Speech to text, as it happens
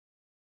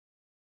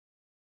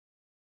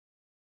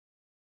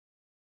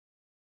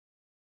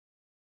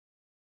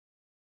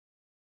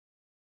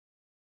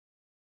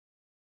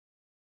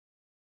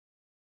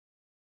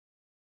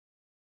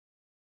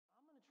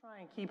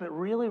Try and keep it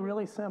really,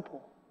 really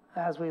simple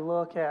as we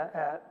look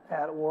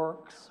at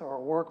works or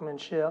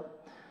workmanship.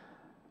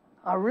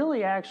 I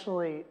really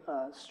actually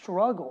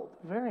struggled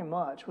very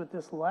much with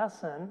this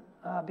lesson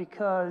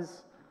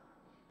because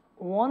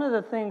one of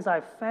the things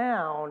I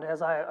found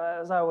as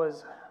I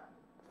was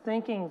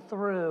thinking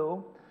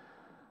through,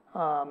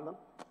 I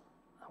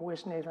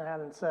wish Nathan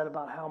hadn't said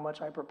about how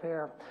much I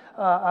prepare,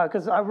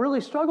 because I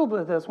really struggled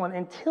with this one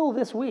until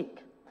this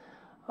week.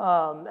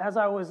 As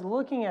I was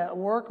looking at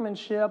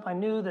workmanship, I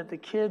knew that the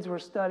kids were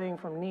studying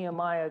from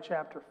Nehemiah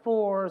chapter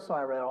 4, so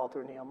I read all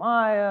through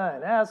Nehemiah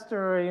and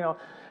Esther, and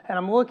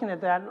I'm looking at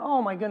that, and oh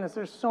my goodness,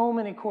 there's so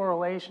many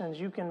correlations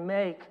you can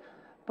make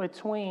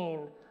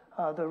between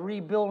the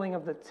rebuilding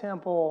of the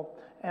temple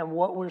and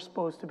what we're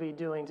supposed to be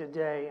doing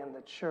today in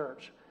the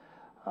church,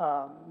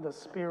 the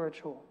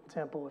spiritual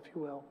temple, if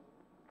you will.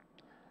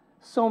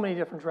 So many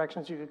different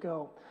directions you could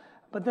go.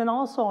 But then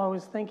also I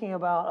was thinking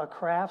about a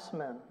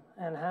craftsman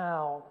and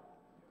how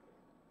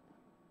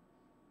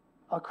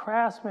a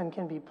craftsman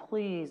can be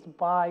pleased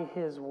by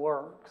his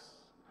works.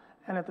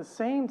 And at the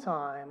same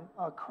time,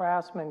 a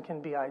craftsman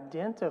can be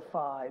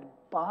identified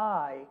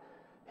by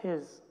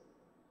his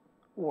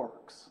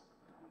works,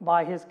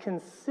 by his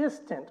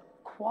consistent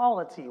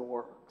quality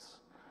works.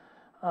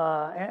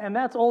 And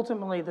that's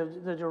ultimately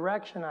the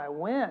direction I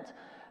went.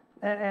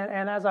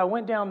 And as I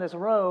went down this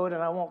road,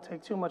 and I won't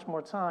take too much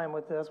more time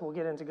with this, we'll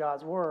get into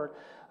God's Word.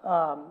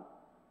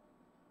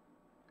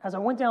 As I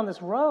went down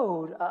this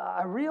road,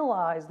 I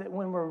realized that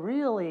when we're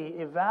really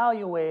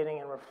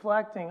evaluating and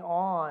reflecting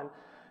on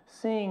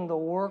seeing the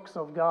works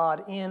of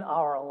God in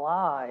our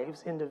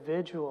lives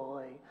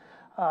individually,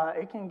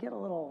 it can get a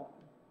little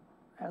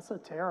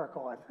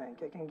esoterical, I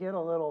think. It can get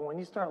a little, when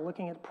you start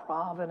looking at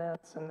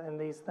providence and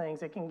these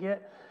things, it can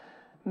get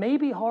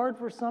maybe hard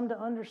for some to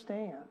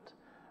understand.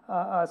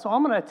 So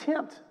I'm going to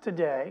attempt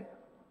today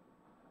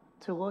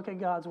to look at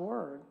God's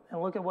Word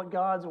and look at what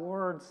God's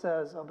Word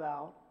says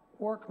about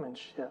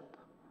workmanship.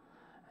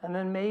 And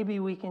then maybe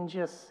we can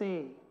just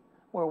see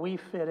where we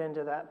fit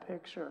into that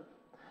picture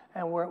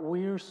and what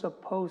we're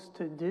supposed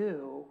to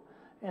do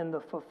in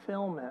the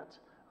fulfillment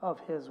of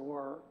His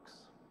works.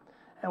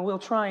 And we'll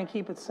try and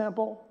keep it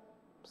simple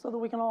so that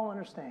we can all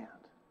understand.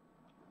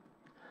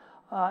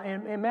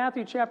 In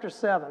Matthew chapter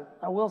 7,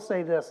 I will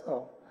say this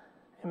though.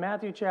 In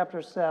Matthew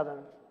chapter 7,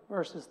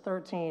 verses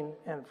 13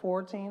 and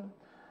 14,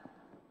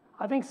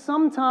 I think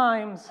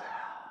sometimes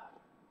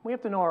we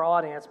have to know our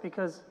audience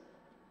because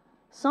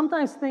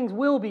sometimes things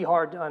will be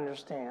hard to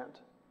understand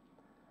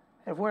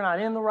if we're not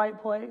in the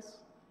right place,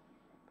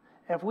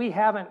 if we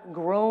haven't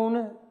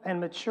grown and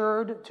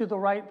matured to the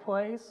right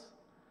place,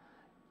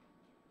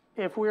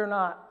 if we're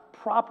not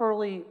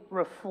properly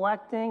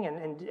reflecting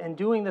and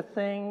doing the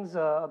things,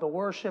 the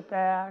worship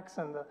acts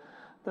and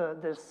the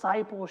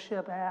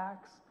discipleship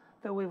acts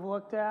that we've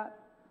looked at,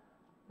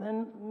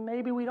 then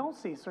maybe we don't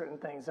see certain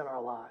things in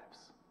our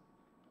lives.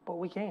 But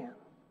we can.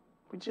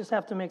 We just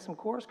have to make some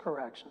course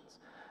corrections.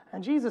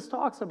 And Jesus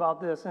talks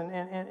about this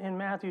in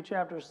Matthew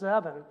chapter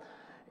 7.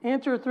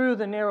 Enter through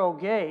the narrow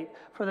gate,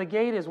 for the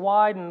gate is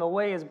wide and the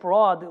way is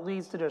broad that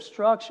leads to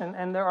destruction,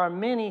 and there are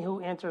many who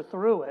enter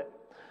through it.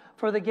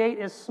 For the gate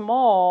is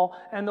small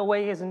and the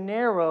way is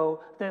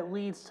narrow that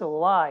leads to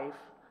life,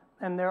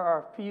 and there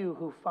are few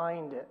who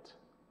find it.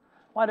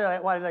 Why did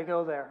I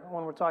go there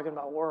when we're talking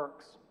about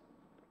works?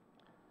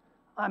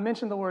 I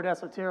mentioned the word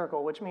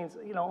esoterical, which means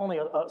only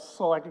a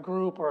select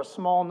group or a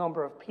small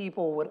number of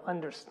people would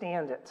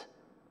understand it.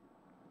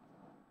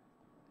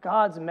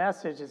 God's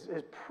message is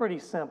pretty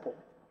simple.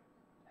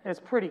 It's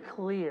pretty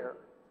clear.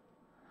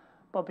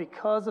 But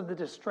because of the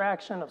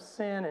distraction of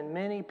sin in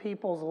many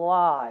people's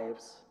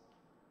lives,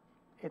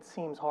 it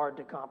seems hard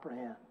to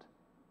comprehend.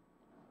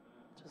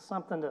 Just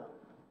something to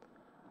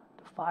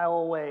file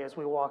away as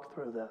we walk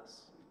through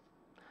this.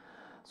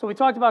 So we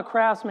talked about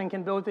craftsmen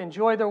can both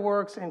enjoy their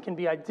works and can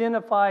be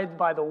identified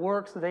by the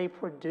works they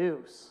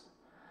produce.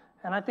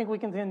 And I think we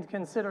can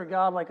consider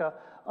God like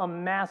a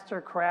master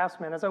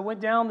craftsman. As I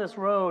went down this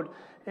road,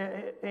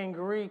 in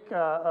Greek,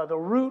 the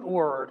root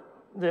word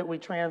that we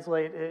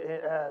translate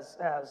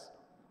as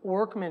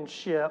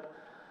workmanship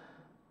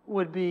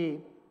would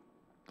be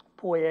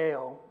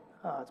poieo.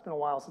 It's been a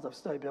while since I've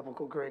studied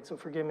biblical Greek, so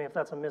forgive me if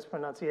that's a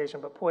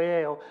mispronunciation, but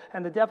poieo.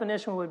 And the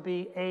definition would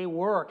be a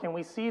work. And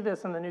we see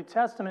this in the New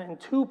Testament in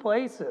two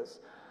places.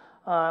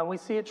 We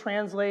see it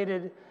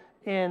translated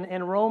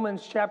in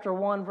Romans chapter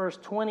 1, verse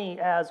 20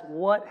 as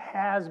what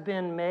has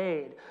been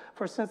made.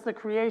 For since the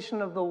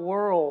creation of the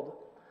world,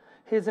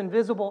 His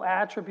invisible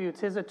attributes,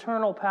 His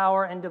eternal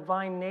power and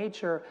divine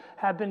nature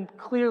have been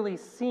clearly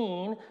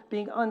seen,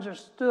 being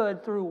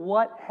understood through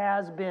what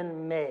has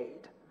been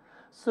made,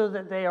 so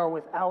that they are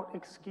without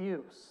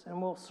excuse.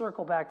 And we'll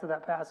circle back to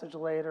that passage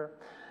later.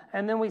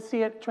 And then we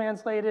see it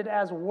translated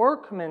as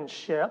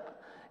workmanship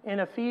in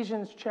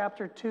Ephesians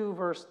chapter 2,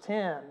 verse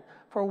 10.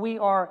 For we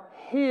are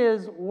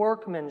His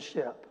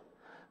workmanship,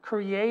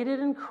 created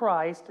in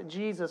Christ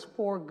Jesus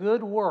for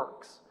good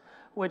works,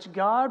 which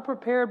God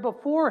prepared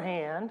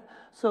beforehand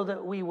so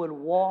that we would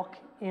walk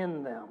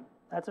in them.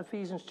 That's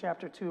Ephesians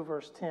chapter 2,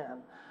 verse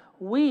 10.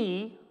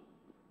 We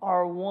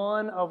are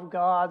one of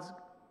God's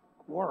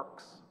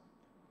works.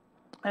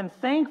 And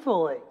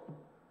thankfully,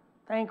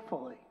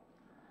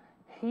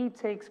 He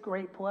takes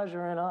great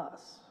pleasure in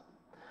us.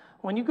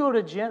 When you go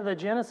to the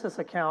Genesis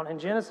account, in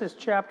Genesis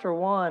chapter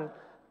 1,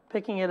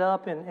 picking it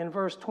up in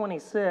verse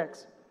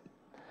 26,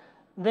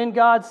 then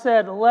God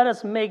said, "Let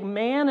us make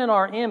man in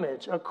our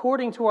image,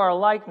 according to our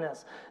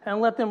likeness,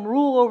 and let them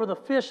rule over the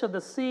fish of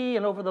the sea,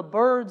 and over the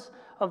birds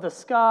of the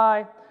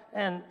sky,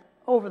 and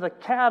over the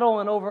cattle,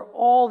 and over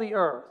all the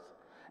earth,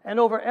 and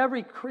over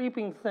every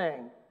creeping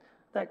thing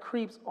that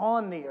creeps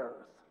on the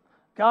earth."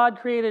 God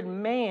created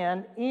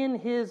man in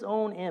His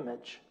own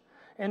image.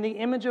 In the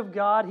image of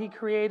God, He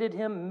created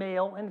him,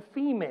 male and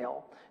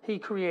female. He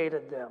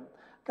created them.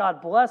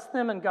 God blessed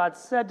them, and God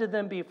said to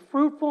them, "Be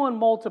fruitful and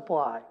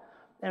multiply,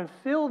 and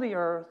fill the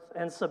earth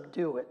and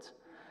subdue it,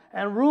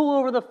 and rule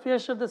over the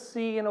fish of the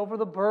sea, and over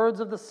the birds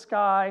of the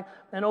sky,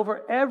 and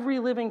over every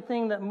living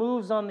thing that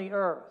moves on the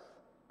earth."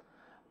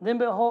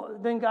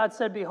 Then God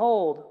said,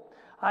 "Behold,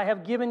 I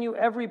have given you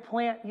every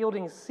plant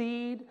yielding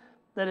seed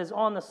that is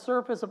on the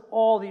surface of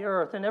all the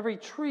earth, and every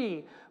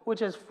tree which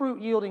has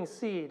fruit yielding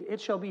seed. It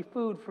shall be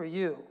food for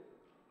you.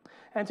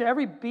 And to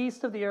every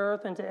beast of the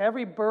earth, and to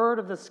every bird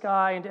of the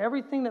sky, and to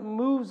everything that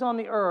moves on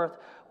the earth,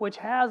 which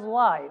has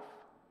life,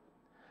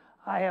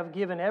 I have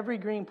given every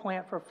green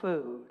plant for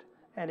food."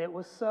 And it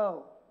was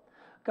so.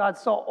 God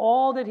saw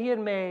all that He had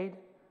made,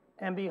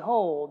 and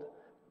behold,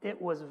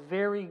 it was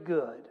very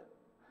good.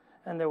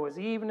 And there was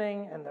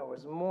evening, and there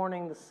was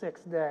morning the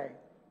sixth day.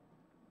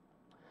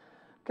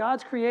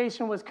 God's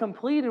creation was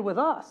completed with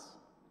us,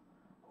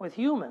 with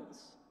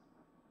humans.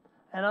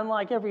 And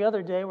unlike every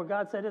other day where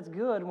God said it's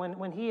good,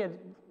 when He had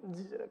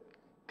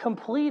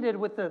completed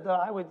with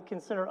I would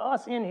consider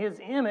us in His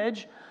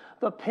image,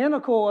 the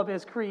pinnacle of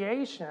His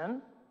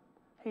creation,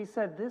 He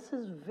said, "This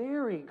is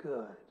very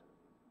good."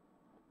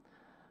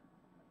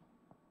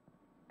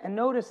 And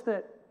notice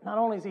that not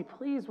only is He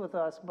pleased with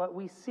us, but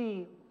we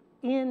see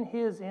in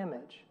His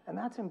image. And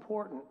that's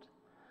important,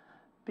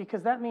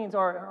 because that means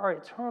our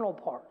eternal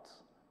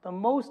parts, the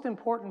most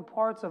important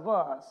parts of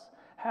us,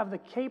 have the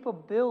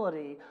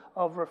capability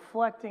of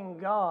reflecting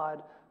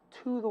God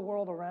to the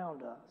world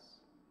around us.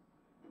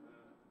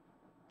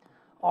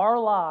 Our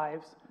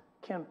lives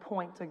can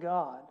point to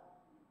God.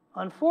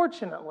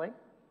 Unfortunately,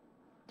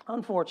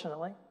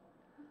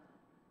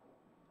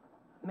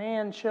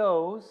 man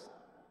chose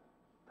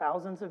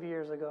thousands of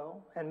years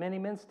ago, and many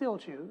men still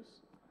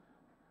choose,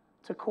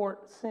 to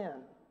court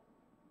sin,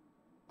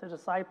 to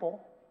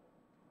disciple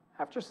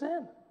after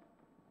sin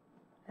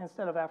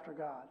instead of after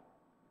God.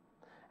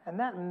 And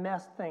that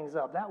messed things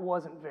up. That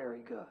wasn't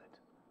very good.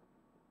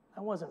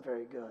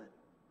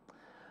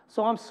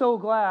 So I'm so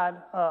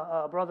glad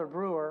Brother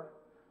Brewer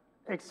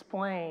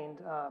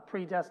explained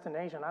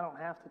predestination. I don't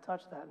have to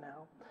touch that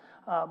now.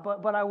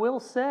 But I will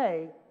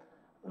say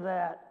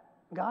that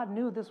God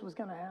knew this was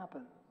going to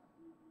happen.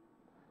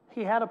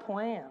 He had a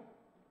plan,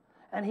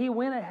 and He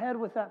went ahead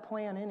with that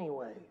plan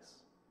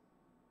anyways.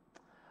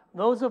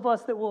 Those of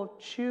us that will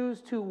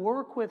choose to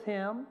work with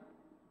Him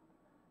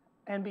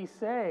and be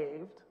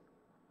saved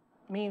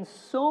means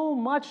so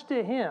much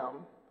to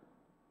Him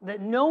that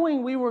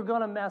knowing we were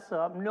going to mess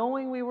up,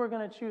 knowing we were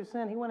going to choose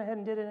sin, He went ahead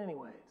and did it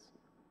anyways.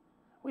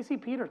 We see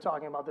Peter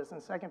talking about this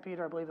in 2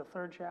 Peter, I believe the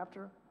 3rd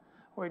chapter,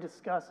 where he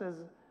discusses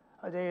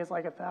a day is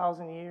like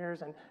 1,000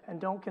 years, and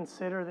don't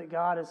consider that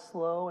God is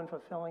slow in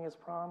fulfilling His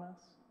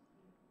promise.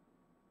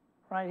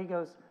 Right? He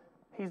goes,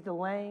 He's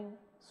delaying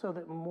so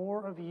that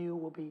more of you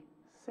will be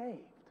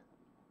saved.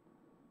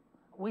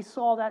 We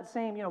saw that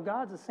same,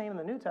 God's the same in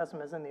the New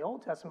Testament as in the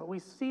Old Testament. We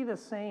see the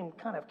same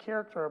kind of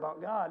character about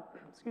God,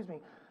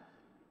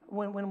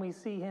 when we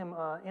see Him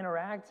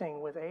interacting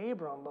with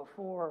Abram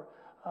before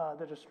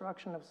the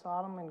destruction of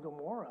Sodom and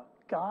Gomorrah.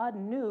 God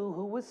knew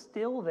who was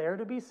still there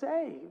to be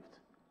saved.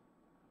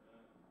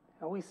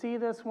 And we see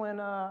this when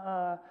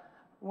the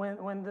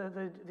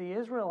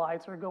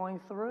Israelites are going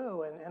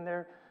through and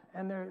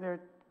they're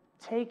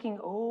taking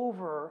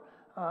over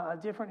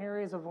different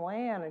areas of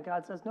land, and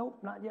God says, "Nope,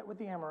 not yet with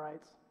the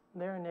Amorites.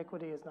 Their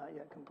iniquity is not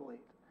yet complete."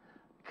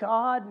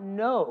 God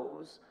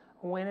knows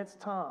when it's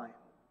time.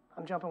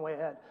 I'm jumping way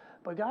ahead.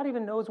 But God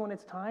even knows when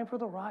it's time for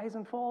the rise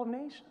and fall of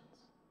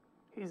nations.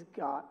 He's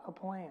got a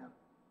plan.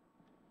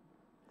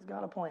 He's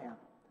got a plan.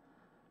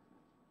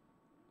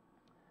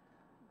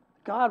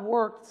 God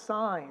worked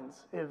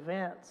signs,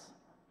 events,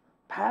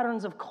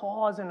 patterns of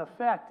cause and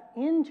effect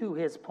into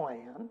His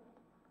plan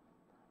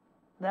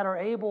that are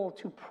able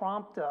to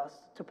prompt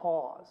us to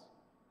pause,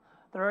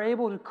 that are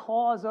able to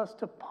cause us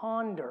to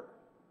ponder,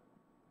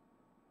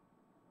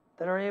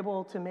 that are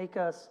able to make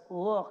us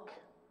look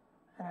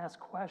and ask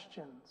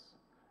questions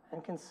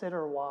and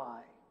consider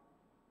why.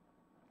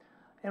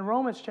 In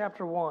Romans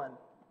chapter 1,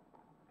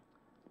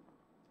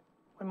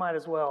 we might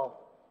as well,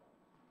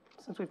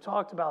 since we've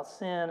talked about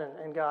sin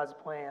and God's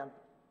plan,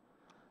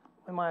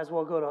 we might as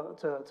well go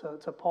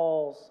to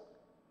Paul's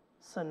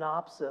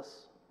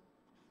synopsis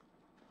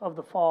of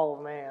the fall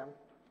of man.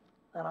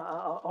 And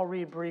I'll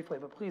read briefly,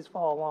 but please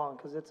follow along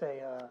because it's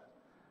a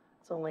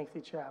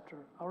lengthy chapter.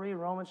 I'll read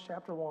Romans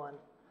chapter 1,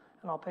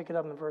 and I'll pick it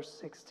up in verse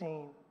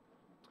 16.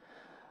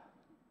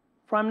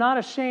 For I'm not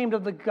ashamed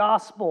of the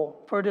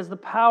gospel, for it is the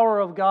power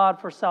of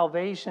God for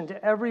salvation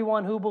to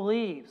everyone who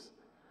believes,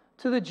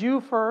 to the Jew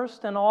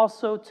first and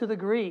also to the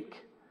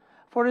Greek.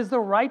 For it is the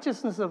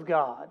righteousness of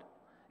God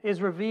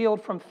is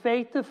revealed from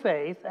faith to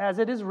faith, as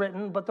it is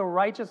written, but the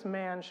righteous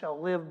man shall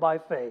live by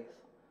faith.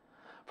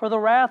 For the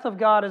wrath of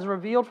God is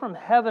revealed from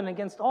heaven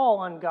against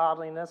all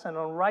ungodliness and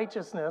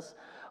unrighteousness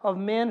of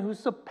men who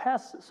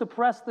suppress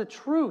the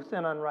truth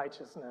in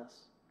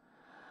unrighteousness.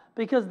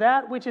 Because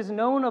that which is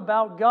known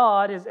about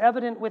God is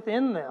evident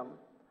within them,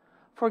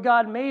 for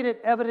God made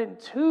it evident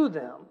to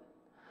them.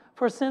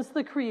 For since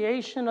the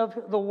creation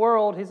of the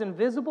world, his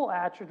invisible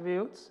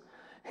attributes,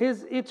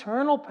 his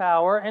eternal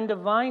power and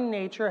divine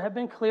nature have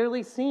been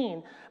clearly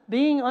seen,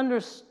 being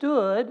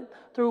understood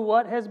through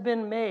what has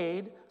been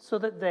made, so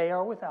that they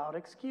are without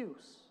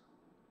excuse.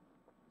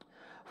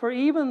 For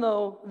even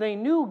though they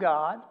knew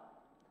God,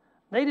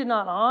 they did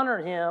not honor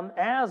him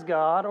as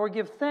God or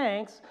give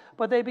thanks,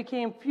 but they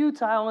became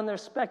futile in their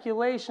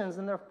speculations,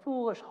 and their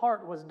foolish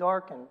heart was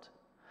darkened.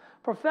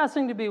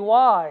 Professing to be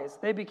wise,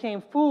 they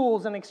became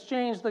fools and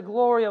exchanged the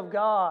glory of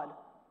God.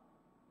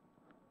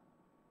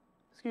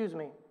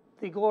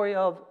 The glory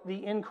of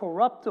the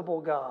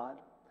incorruptible God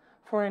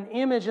for an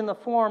image in the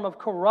form of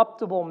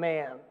corruptible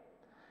man,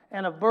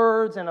 and of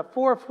birds, and of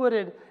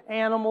four-footed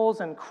animals,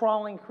 and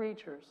crawling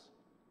creatures.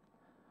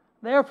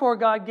 Therefore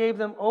God gave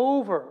them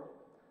over.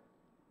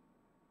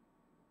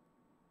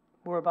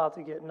 We're about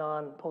to get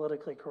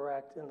non-politically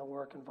correct in the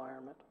work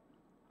environment.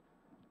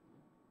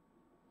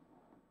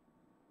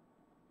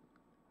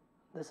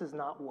 This is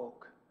not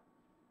woke.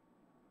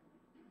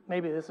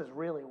 Maybe this is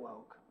really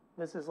woke.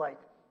 This is like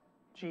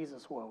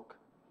Jesus woke.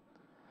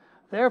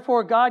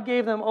 Therefore God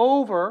gave them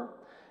over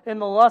in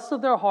the lust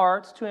of their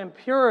hearts to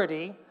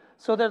impurity,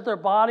 so that their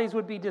bodies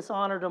would be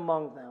dishonored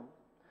among them.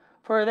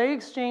 For they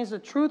exchanged the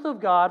truth of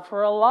God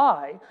for a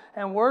lie,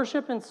 and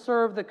worship and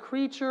serve the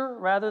creature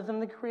rather than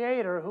the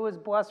Creator, who is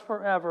blessed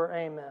forever.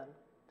 Amen.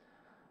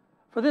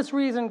 For this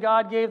reason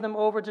God gave them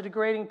over to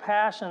degrading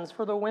passions,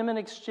 for the women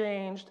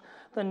exchanged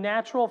the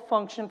natural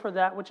function for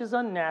that which is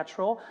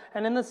unnatural,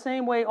 and in the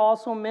same way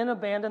also men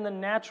abandoned the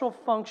natural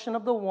function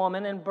of the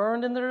woman and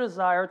burned in their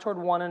desire toward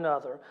one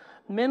another,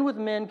 men with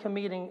men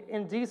committing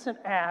indecent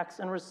acts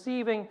and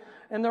receiving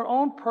in their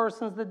own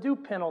persons the due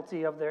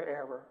penalty of their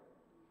error.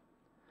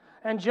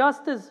 And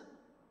just as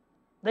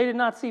they did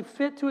not see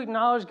fit to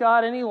acknowledge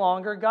God any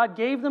longer, God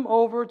gave them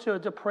over to a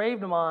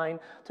depraved mind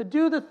to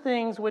do the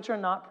things which are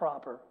not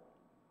proper,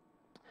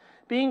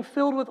 being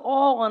filled with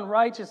all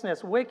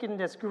unrighteousness,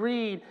 wickedness,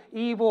 greed,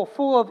 evil,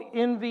 full of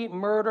envy,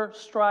 murder,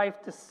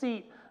 strife,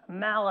 deceit,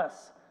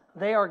 malice.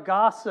 They are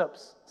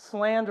gossips,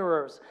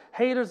 slanderers,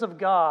 haters of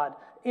God,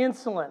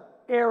 insolent,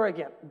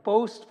 arrogant,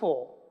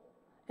 boastful,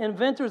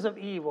 inventors of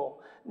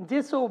evil,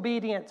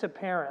 disobedient to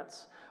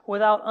parents,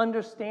 without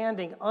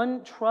understanding,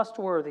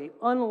 untrustworthy,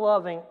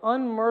 unloving,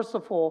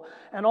 unmerciful,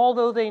 and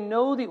although they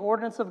know the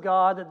ordinance of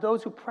God, that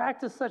those who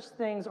practice such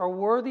things are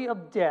worthy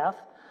of death,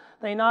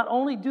 they not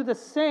only do the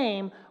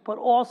same, but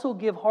also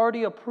give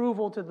hearty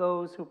approval to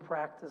those who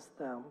practice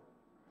them.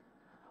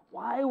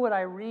 Why would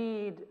I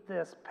read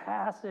this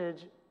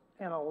passage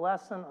in a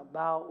lesson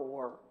about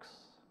works?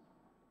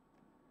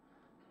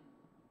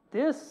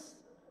 This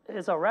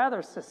is a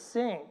rather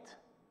succinct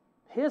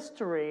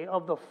history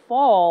of the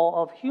fall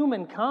of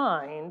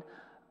humankind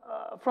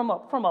from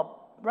a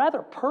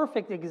rather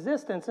perfect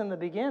existence in the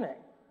beginning.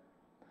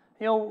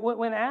 You know,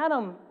 when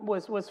Adam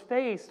was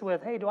faced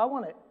with, hey, do I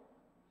want to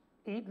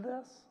eat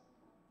this?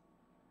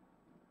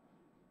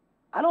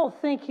 I don't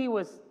think he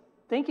was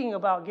thinking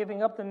about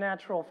giving up the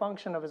natural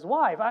function of his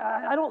wife.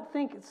 I don't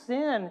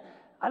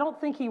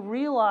think he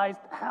realized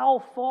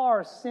how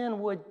far sin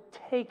would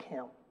take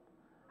him,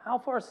 how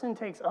far sin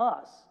takes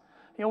us.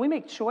 You know, we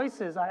make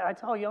choices. I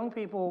tell young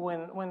people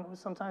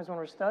sometimes when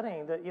we're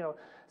studying that, you know,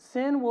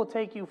 sin will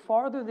take you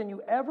farther than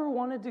you ever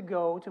wanted to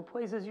go, to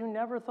places you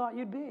never thought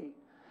you'd be.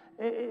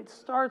 It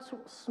starts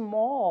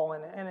small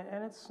and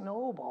it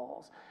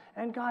snowballs.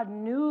 And God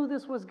knew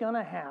this was going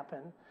to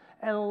happen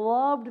and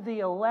loved the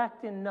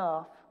elect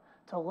enough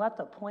to let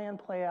the plan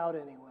play out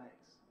anyways.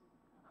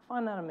 I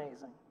find that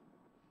amazing.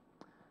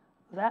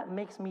 That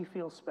makes me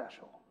feel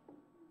special.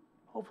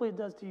 Hopefully it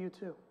does to you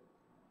too.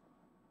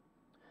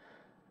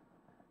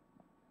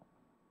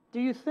 Do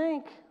you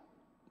think,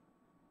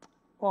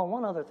 well,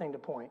 one other thing to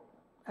point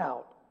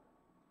out.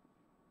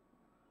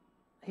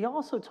 He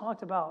also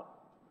talked about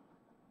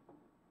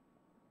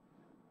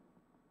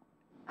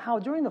how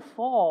during the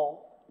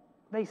fall,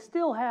 they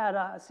still had,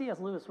 C.S.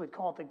 Lewis would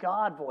call it the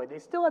God void. They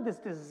still had this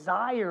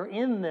desire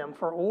in them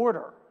for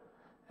order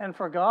and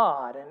for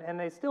God. And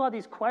they still had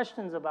these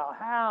questions about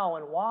how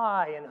and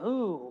why and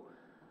who.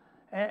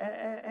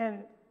 And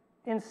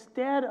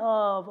instead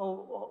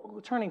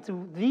of turning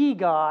to the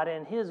God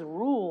and his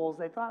rules,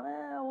 they thought,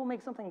 we'll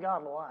make something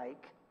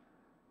God-like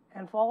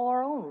and follow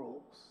our own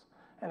rules.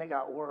 And it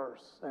got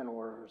worse and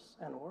worse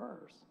and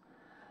worse.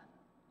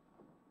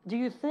 Do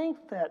you think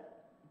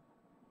that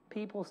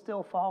people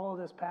still follow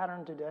this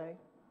pattern today?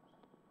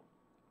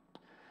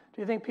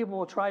 Do you think people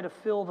will try to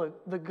fill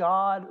the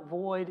God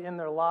void in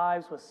their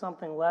lives with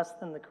something less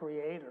than the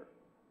Creator?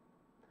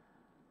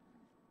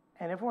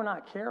 And if we're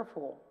not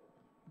careful,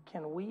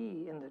 can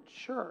we in the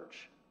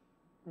church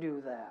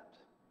do that?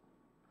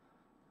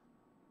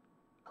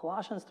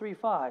 Colossians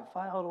 3:5,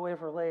 file it away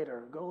for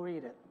later. Go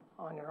read it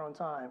on your own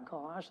time.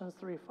 Colossians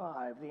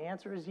 3:5. The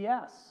answer is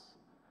yes.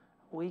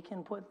 We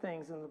can put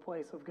things in the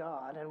place of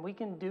God, and we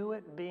can do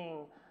it being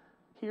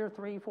here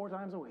 3-4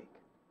 times a week.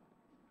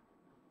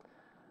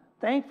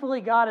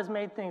 Thankfully, God has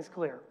made things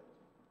clear.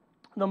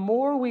 The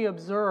more we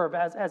observe,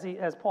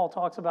 as Paul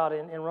talks about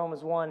in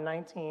Romans 1,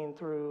 19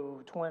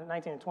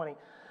 and 20,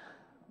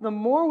 the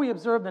more we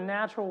observe the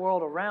natural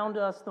world around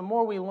us, the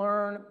more we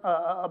learn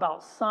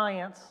about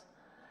science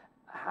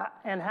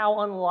and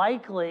how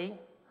unlikely,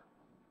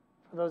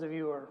 for those of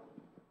you who are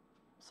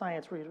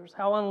science readers,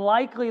 how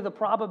unlikely the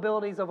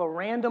probabilities of a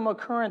random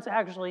occurrence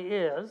actually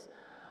is,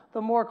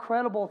 the more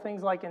credible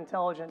things like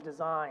intelligent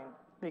design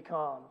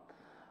become.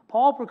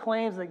 Paul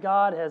proclaims that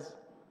God has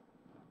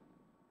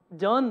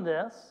done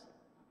this.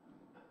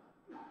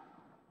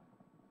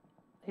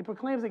 He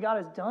proclaims that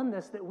God has done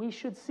this, that we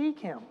should seek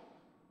Him.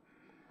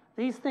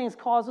 These things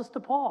cause us to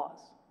pause.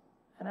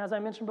 And as I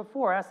mentioned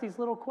before, ask these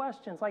little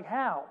questions like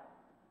how?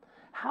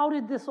 How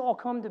did this all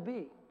come to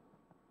be?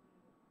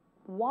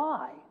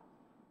 Why?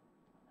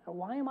 And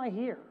why am I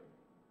here?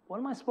 What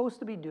am I supposed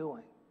to be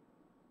doing?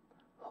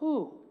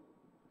 Who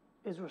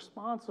is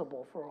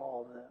responsible for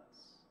all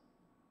this?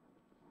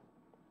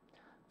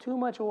 Too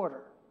much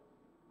order.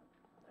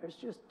 There's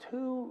just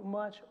too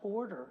much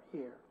order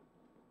here.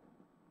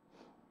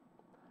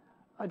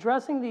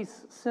 Addressing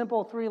these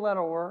simple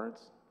 3-letter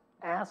words,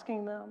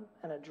 asking them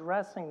and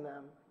addressing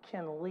them,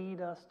 can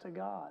lead us to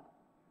God,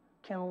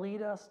 can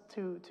lead us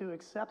to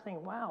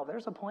accepting, wow,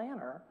 there's a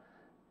planner,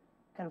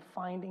 and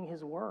finding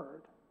His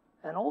Word.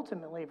 And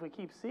ultimately, if we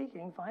keep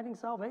seeking, finding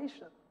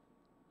salvation.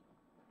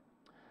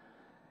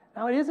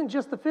 Now, it isn't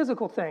just the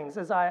physical things,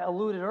 as I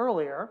alluded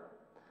earlier.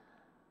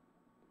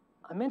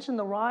 I mentioned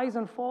the rise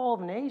and fall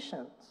of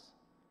nations.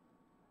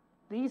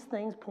 These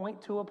things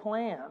point to a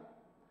plan.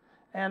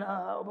 And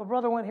my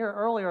brother went here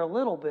earlier a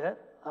little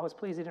bit. I was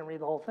pleased he didn't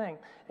read the whole thing.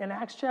 In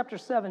Acts chapter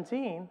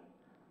 17,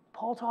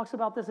 Paul talks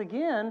about this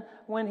again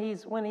when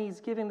he's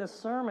giving this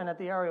sermon at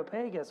the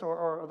Areopagus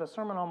or the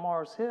sermon on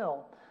Mars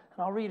Hill.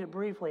 And I'll read it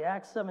briefly.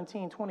 Acts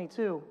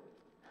 17:22.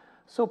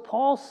 So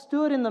Paul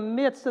stood in the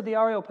midst of the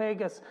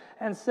Areopagus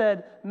and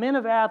said, Men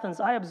of Athens,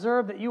 I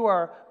observe that you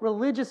are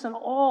religious in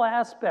all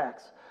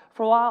aspects.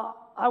 For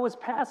while I was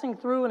passing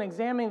through and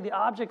examining the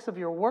objects of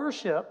your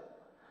worship,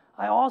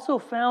 I also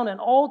found an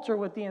altar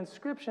with the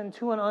inscription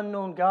to an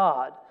unknown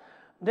God.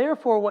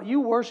 Therefore, what you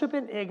worship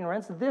in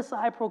ignorance, this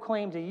I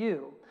proclaim to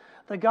you.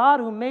 The God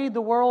who made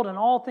the world and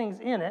all things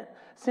in it,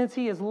 since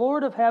He is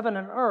Lord of heaven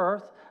and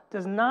earth,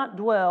 does not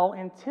dwell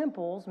in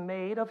temples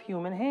made of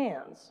human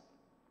hands.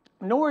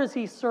 Nor is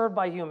He served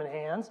by human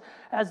hands,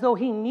 as though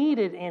He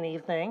needed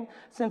anything,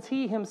 since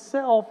He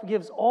Himself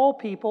gives all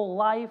people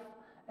life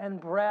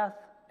and breath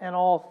and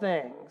all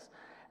things.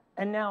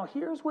 And now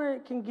here's where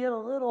it can get a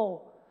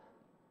little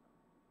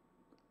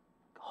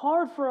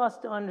hard for us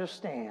to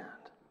understand.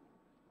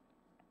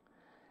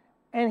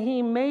 And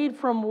He made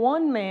from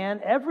one man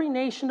every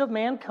nation of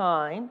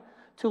mankind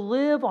to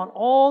live on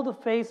all the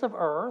face of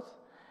earth,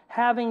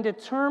 having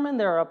determined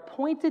their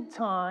appointed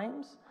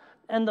times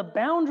and the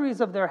boundaries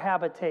of their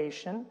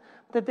habitation,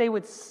 that they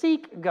would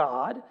seek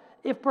God,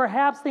 if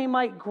perhaps they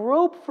might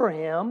grope for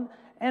Him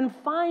and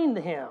find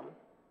Him.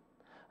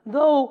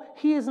 Though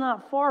He is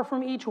not far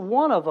from each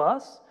one of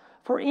us,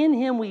 for in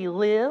Him we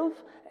live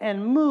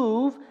and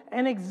move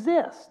and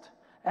exist,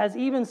 as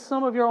even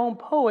some of your own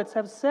poets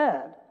have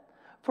said.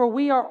 For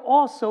we are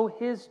also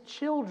His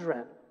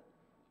children.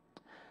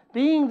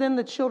 Being then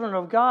the children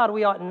of God,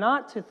 we ought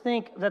not to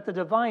think that the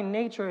divine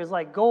nature is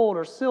like gold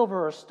or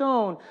silver or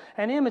stone,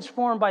 an image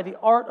formed by the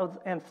art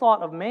and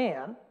thought of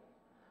man.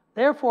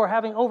 Therefore,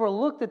 having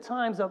overlooked the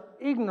times of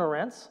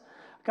ignorance,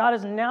 God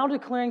is now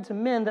declaring to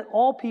men that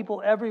all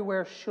people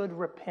everywhere should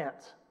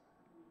repent,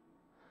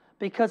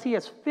 because He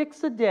has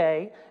fixed a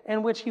day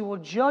in which He will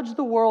judge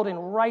the world in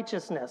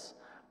righteousness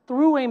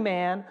through a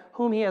man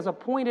whom He has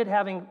appointed,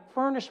 having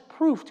furnished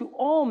proof to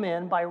all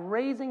men by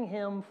raising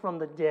Him from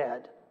the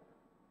dead.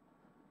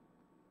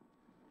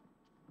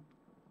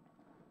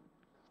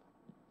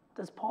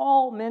 Does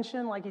Paul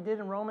mention, like he did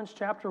in Romans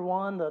chapter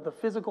 1, the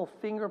physical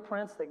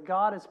fingerprints that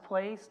God has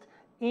placed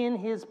in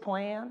His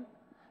plan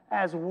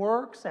as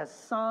works, as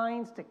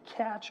signs to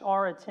catch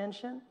our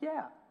attention?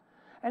 Yeah.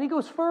 And he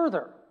goes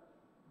further.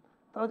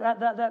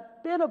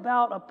 That bit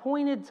about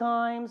appointed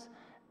times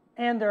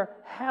and their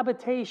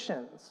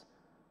habitations,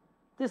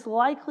 this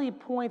likely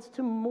points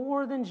to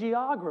more than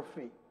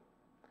geography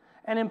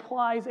and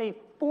implies a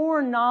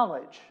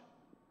foreknowledge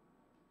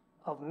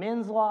of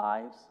men's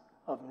lives,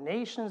 of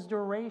nations'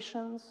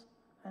 durations,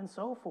 and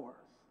so forth.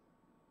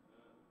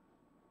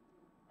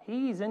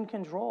 He's in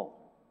control.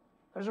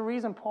 There's a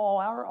reason Paul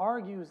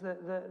argues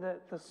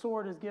that the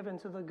sword is given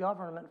to the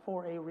government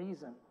for a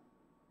reason.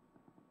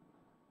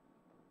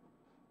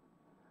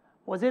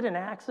 Was it an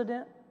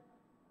accident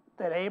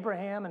that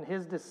Abraham and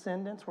his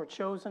descendants were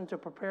chosen to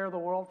prepare the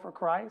world for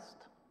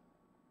Christ?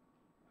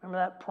 Remember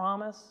that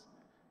promise?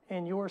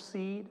 In your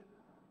seed,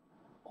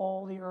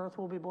 all the earth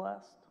will be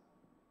blessed.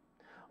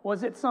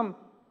 Was it some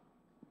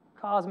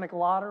cosmic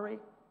lottery?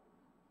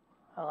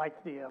 I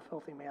like the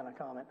filthy manna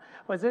comment.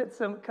 Was it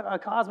a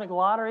cosmic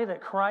lottery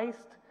that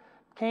Christ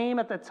came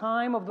at the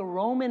time of the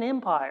Roman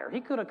Empire? He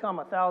could have come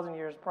 1,000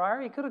 years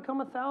prior. He could have come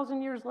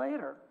 1,000 years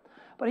later.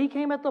 But he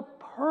came at the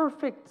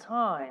perfect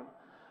time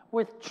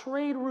with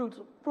trade routes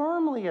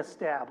firmly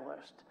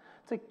established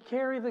to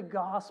carry the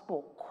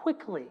gospel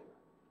quickly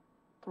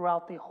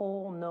throughout the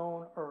whole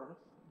known earth.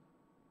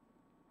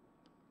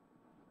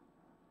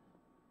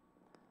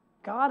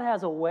 God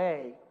has a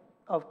way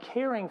of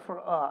caring for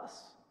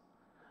us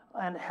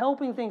and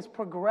helping things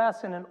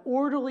progress in an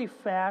orderly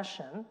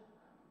fashion.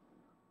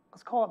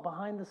 Let's call it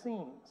behind the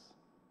scenes.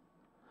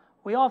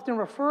 We often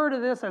refer to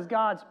this as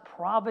God's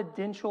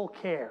providential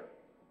care.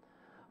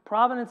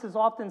 Providence is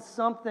often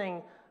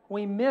something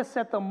we miss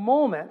at the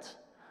moment,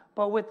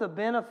 but with the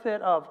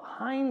benefit of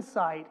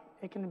hindsight,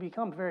 it can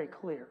become very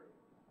clear.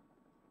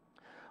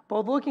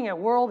 Both looking at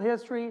world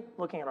history,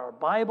 looking at our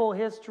Bible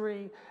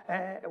history,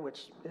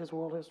 which is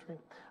world history,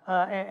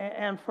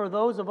 and for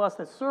those of us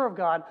that serve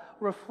God,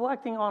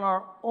 reflecting on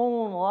our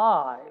own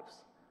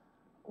lives,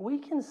 we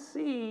can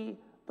see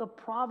the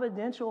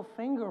providential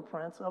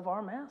fingerprints of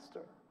our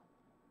Master.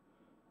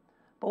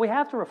 But we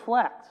have to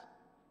reflect.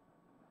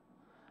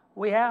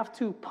 We have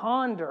to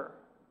ponder.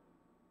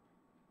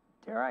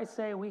 Dare I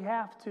say, we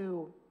have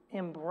to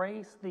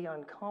embrace the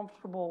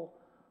uncomfortable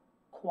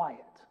quiet.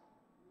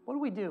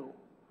 What do?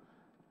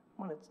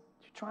 When you're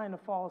trying to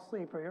fall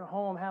asleep or you're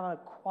home having a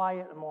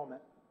quiet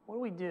moment,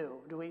 what do?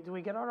 Do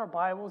we get out our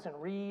Bibles and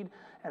read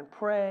and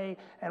pray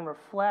and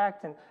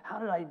reflect and how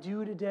did I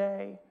do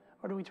today?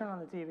 Or do we turn on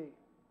the TV?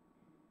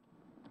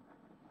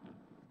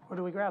 Or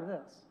do we grab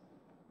this?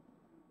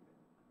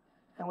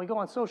 And we go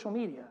on social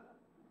media.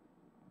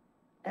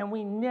 And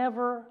we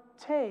never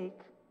take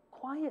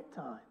quiet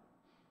time.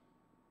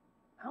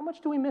 How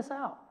much do we miss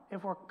out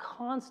if we're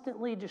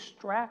constantly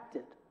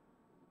distracted?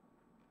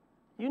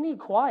 You need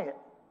quiet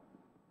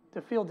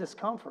to feel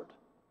discomfort.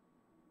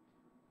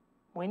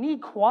 We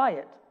need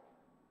quiet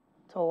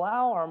to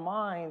allow our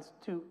minds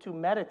to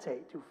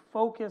meditate, to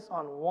focus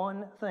on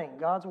one thing,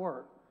 God's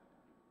Word,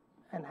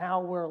 and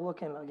how we're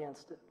looking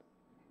against it.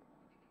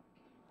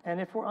 And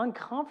if we're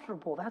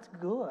uncomfortable, that's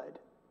good.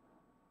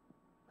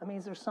 That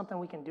means there's something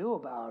we can do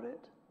about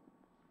it.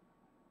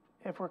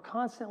 If we're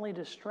constantly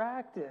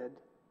distracted,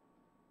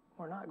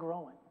 we're not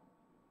growing.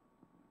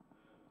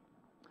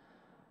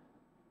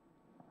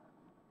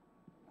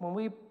 When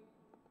we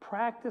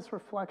practice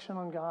reflection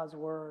on God's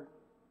Word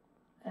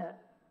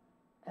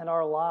and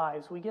our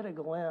lives, we get a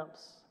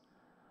glimpse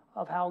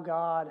of how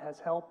God has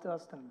helped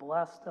us and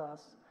blessed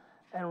us,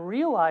 and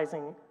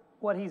realizing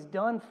what He's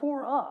done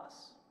for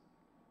us.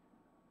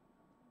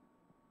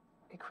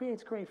 It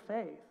creates great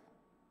faith.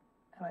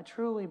 And I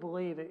truly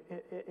believe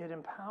it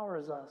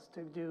empowers us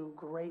to do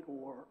great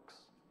works.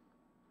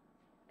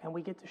 And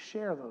we get to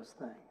share those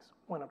things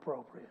when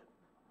appropriate.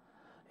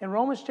 In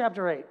Romans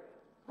chapter 8,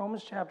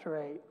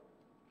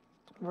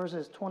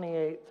 verses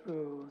 28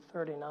 through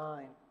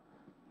 39,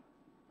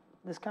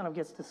 this kind of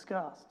gets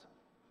discussed.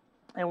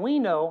 And we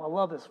know, I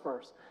love this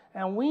verse,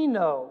 and we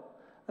know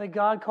that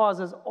God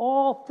causes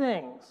all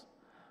things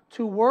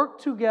to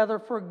work together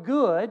for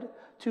good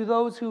to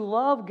those who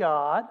love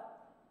God,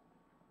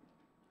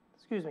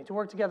 to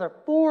work together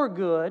for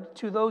good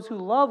to those who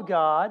love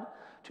God,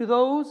 to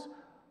those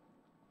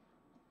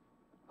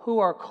who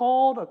are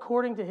called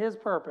according to His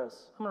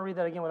purpose. I'm going to read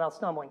that again without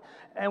stumbling.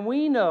 And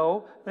we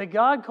know that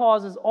God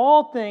causes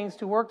all things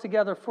to work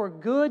together for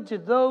good to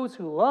those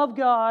who love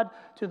God,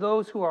 to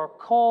those who are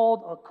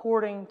called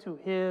according to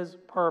His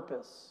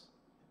purpose.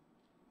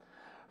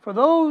 For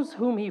those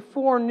whom He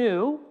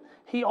foreknew,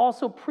 He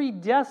also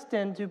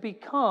predestined to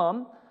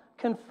become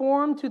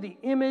conformed to the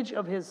image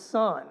of His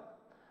Son,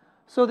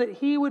 so that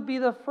He would be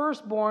the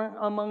firstborn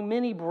among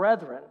many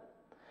brethren.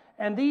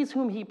 And these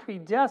whom He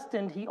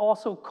predestined, He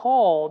also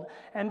called.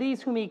 And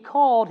these whom He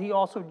called, He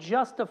also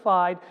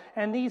justified.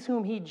 And these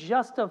whom He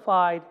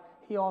justified,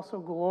 He also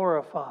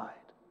glorified.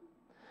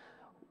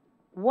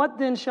 What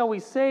then shall we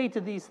say to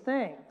these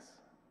things?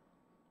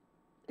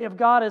 If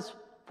God is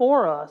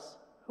for us,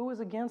 who is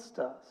against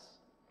us?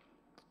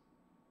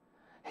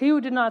 He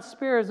who did not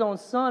spare His own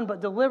Son,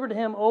 but delivered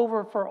Him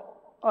over for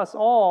us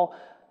all,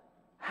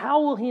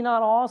 how will He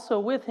not also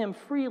with Him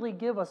freely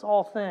give us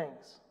all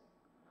things?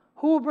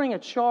 Who will bring a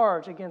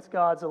charge against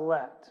God's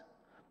elect?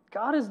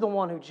 God is the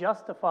one who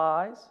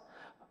justifies.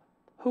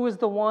 Who is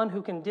the one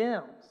who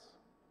condemns?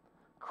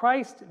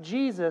 Christ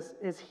Jesus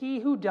is He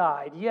who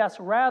died, yes,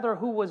 rather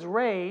who was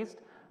raised,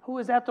 who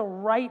is at the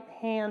right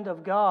hand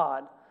of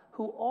God,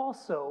 who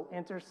also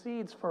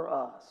intercedes for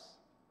us.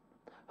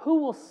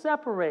 Who will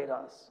separate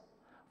us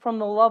from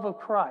the love of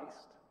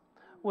Christ?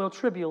 Will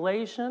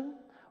tribulation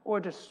or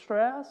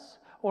distress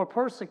or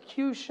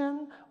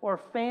persecution or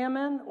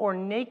famine or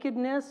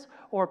nakedness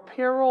or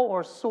peril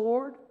or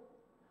sword?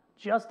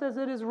 Just as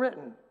it is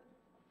written,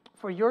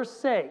 for your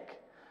sake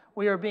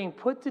we are being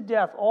put to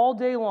death all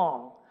day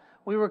long.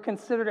 We were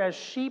considered as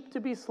sheep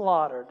to be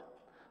slaughtered.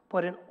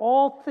 But in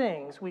all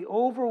things we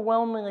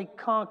overwhelmingly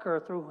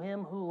conquer through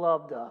him who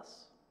loved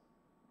us.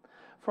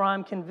 For I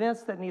am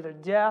convinced that neither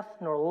death,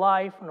 nor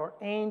life, nor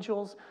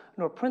angels,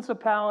 nor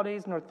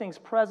principalities, nor things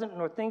present,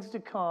 nor things to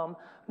come,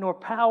 nor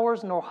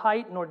powers, nor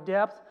height, nor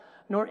depth,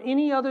 nor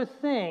any other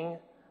thing,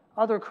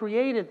 other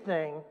created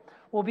thing,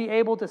 will be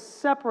able to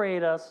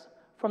separate us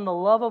from the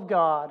love of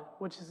God,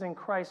 which is in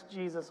Christ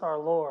Jesus our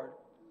Lord.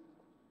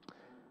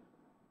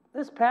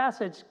 This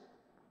passage,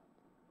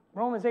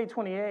 Romans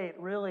 8:28,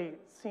 really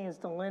seems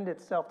to lend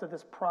itself to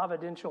this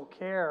providential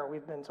care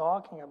we've been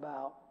talking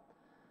about.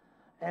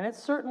 And it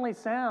certainly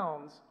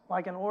sounds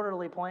like an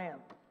orderly plan.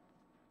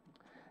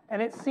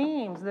 And it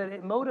seems that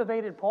it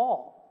motivated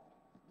Paul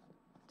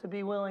to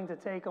be willing to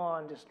take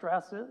on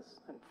distresses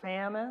and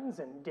famines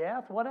and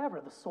death, whatever,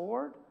 the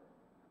sword.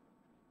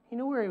 He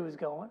knew where he was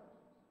going.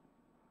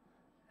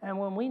 And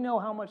when we know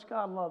how much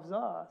God loves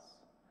us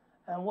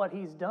and what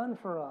he's done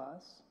for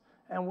us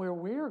and where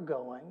we're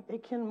going,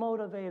 it can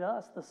motivate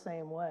us the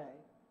same way.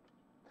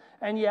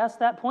 And yes,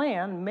 that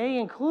plan may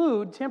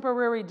include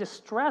temporary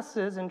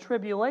distresses and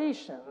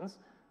tribulations,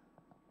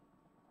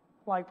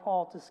 like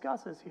Paul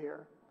discusses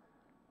here.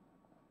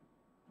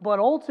 But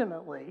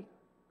ultimately,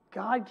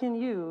 God can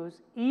use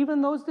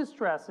even those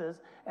distresses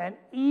and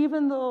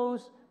even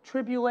those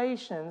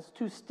tribulations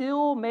to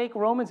still make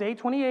Romans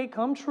 8:28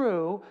 come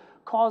true,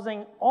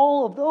 causing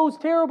all of those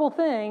terrible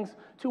things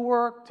to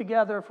work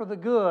together for the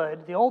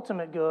good, the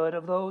ultimate good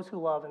of those who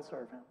love and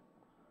serve him.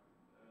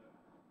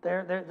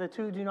 The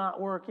two do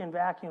not work in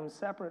vacuums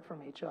separate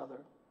from each other.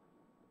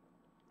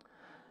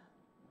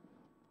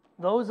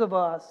 Those of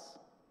us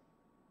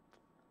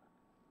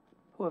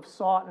who have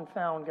sought and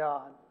found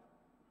God,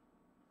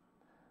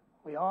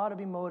 we ought to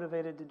be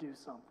motivated to do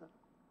something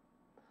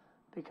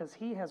because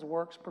he has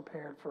works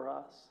prepared for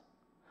us.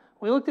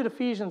 We looked at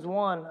Ephesians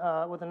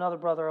 1 with another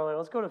brother earlier.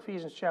 Let's go to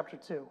Ephesians chapter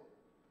 2.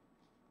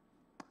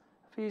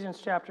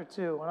 Ephesians chapter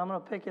 2, and I'm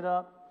going to pick it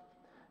up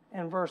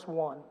in verse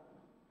 1.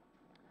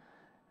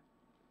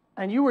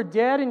 And you were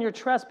dead in your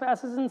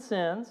trespasses and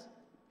sins,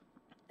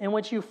 in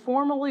which you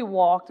formerly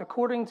walked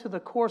according to the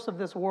course of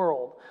this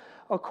world,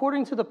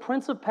 according to the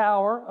prince of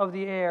power of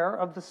the air,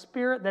 of the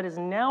spirit that is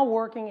now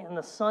working in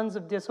the sons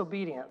of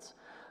disobedience.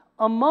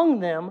 Among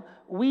them,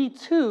 we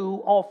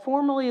too all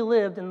formerly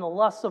lived in the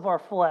lusts of our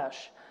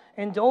flesh,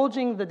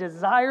 indulging the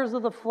desires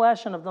of the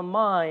flesh and of the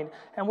mind,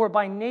 and were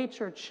by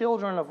nature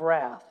children of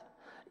wrath,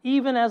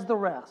 even as the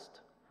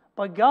rest.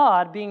 But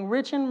God, being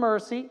rich in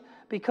mercy,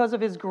 because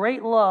of his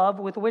great love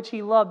with which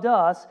he loved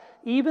us,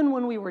 even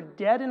when we were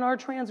dead in our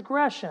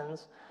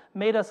transgressions,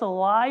 made us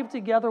alive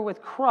together with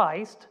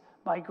Christ.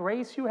 By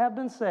grace you have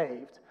been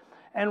saved,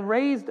 and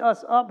raised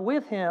us up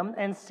with him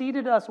and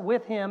seated us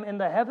with him in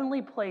the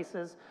heavenly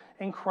places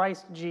in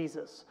Christ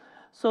Jesus,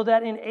 so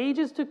that in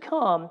ages to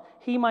come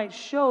he might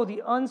show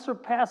the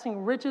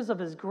unsurpassing riches of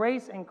his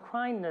grace and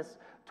kindness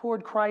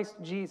toward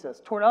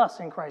us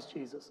in Christ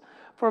Jesus.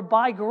 For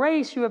by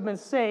grace you have been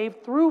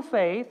saved through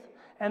faith,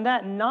 and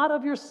that not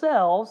of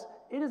yourselves,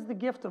 it is the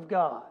gift of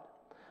God,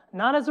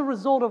 not as a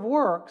result of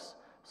works,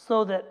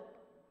 so that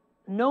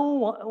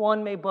no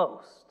one may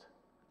boast.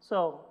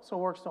 So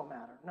works don't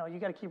matter. No, you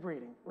got to keep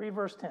reading. Read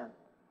verse 10.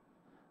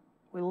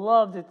 We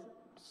love to,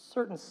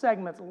 certain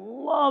segments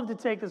love to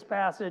take this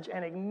passage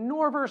and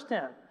ignore verse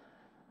 10.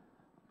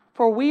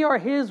 For we are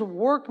his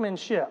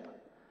workmanship,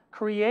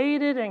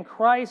 created in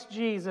Christ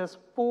Jesus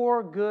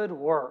for good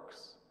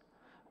works,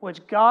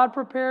 which God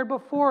prepared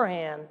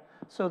beforehand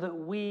so that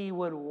we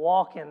would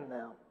walk in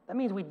them. That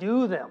means we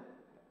do them.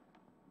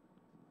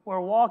 We're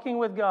walking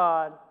with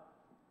God,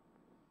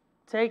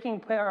 taking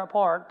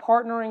part,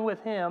 partnering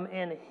with him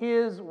in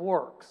his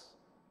works.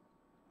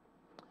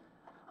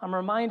 I'm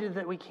reminded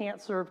that we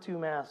can't serve two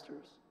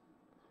masters.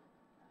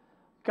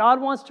 God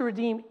wants to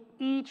redeem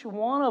each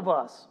one of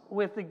us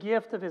with the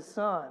gift of his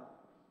Son.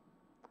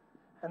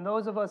 And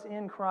those of us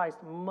in Christ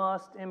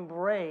must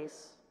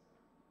embrace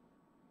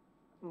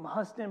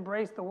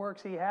the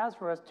works he has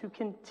for us to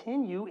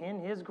continue in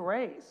his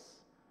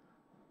grace.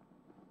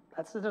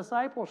 That's the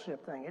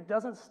discipleship thing. It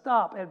doesn't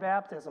stop at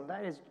baptism.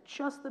 That is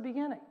just the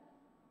beginning.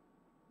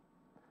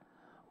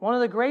 One of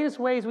the greatest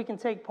ways we can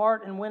take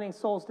part in winning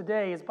souls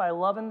today is by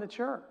loving the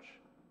church.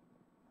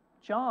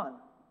 John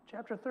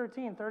chapter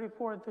 13,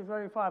 34 through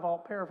 35, I'll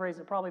paraphrase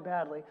it probably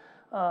badly.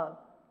 A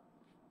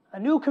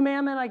new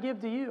commandment I give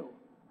to you,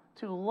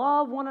 to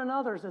love one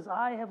another as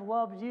I have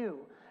loved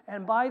you.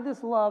 And by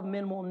this love,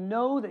 men will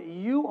know that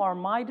you are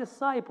my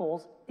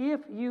disciples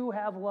if you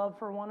have love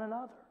for one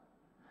another.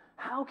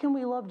 How can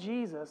we love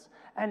Jesus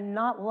and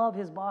not love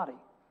his body?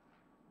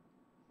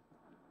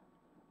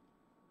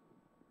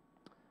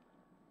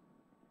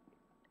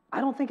 I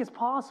don't think it's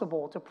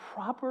possible to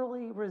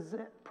properly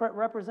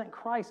represent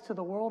Christ to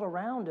the world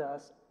around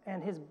us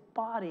and his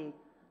body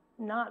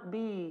not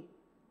be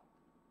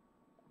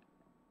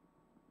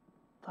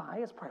the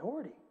highest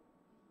priority.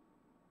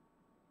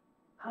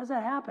 How does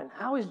that happen?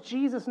 How is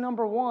Jesus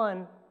number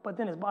one, but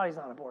then his body's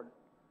not important?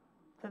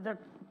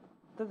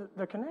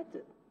 They're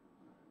connected.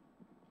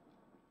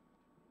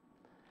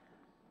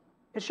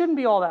 It shouldn't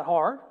be all that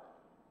hard,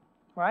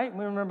 right?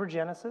 We remember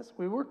Genesis.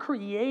 We were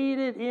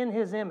created in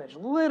his image,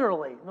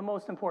 literally the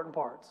most important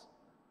parts.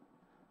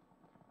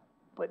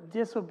 But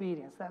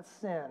disobedience, that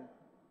sin,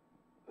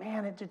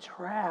 man, it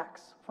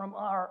detracts from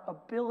our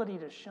ability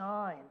to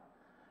shine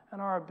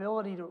and our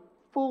ability to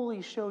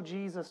fully show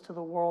Jesus to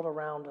the world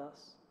around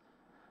us.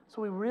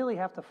 So we really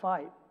have to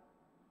fight.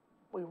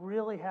 We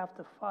really have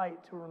to fight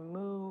to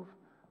remove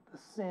the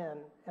sin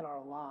in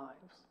our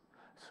lives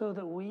so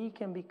that we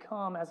can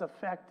become as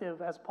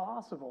effective as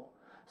possible,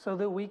 so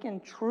that we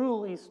can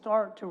truly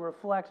start to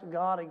reflect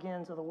God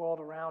again to the world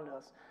around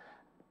us.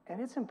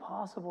 And it's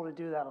impossible to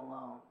do that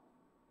alone.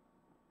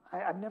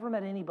 I've never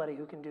met anybody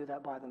who can do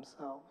that by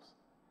themselves.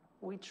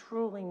 We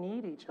truly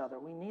need each other.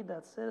 We need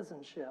that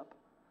citizenship,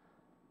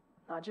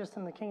 not just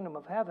in the kingdom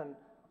of heaven.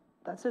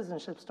 That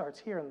citizenship starts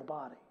here in the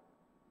body.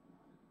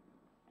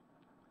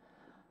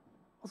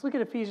 Let's look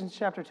at Ephesians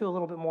chapter 2 a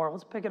little bit more.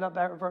 Let's pick it up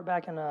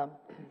back in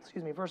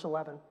verse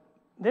 11.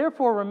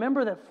 Therefore,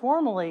 remember that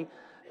formerly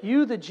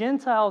you, the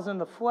Gentiles in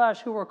the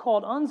flesh, who were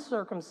called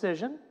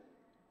uncircumcision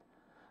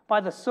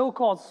by the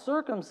so-called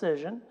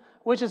circumcision,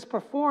 which is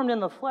performed in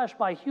the flesh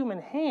by human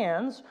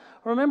hands,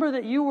 remember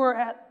that you were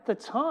at the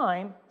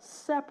time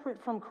separate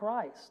from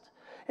Christ,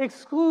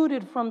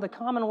 excluded from the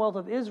commonwealth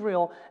of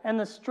Israel and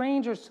the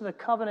strangers to the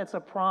covenants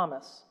of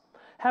promise,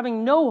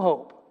 having no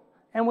hope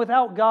and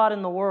without God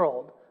in the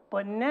world.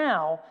 But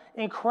now,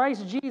 in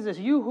Christ Jesus,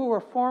 you who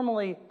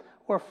formerly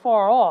were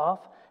far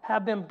off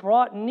have been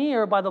brought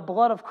near by the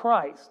blood of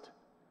Christ.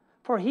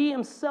 For he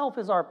himself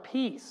is our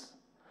peace,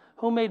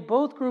 who made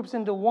both groups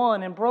into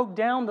one and broke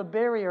down the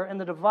barrier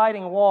and the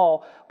dividing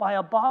wall by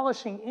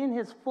abolishing in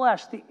his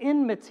flesh the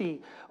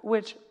enmity,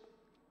 which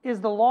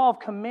is the law of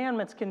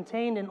commandments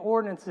contained in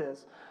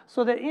ordinances,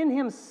 so that in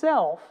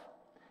himself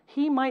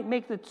he might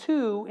make the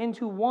two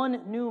into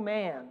one new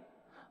man,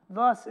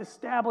 thus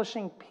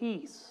establishing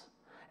peace,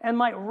 and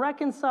might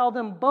reconcile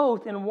them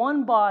both in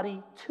one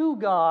body to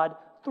God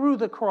through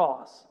the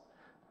cross,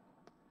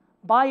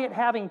 by it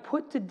having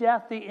put to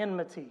death the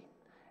enmity.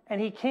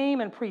 And he came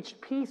and preached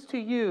peace to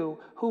you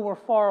who were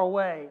far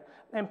away,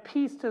 and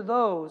peace to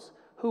those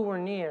who were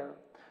near.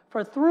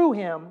 For through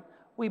him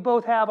we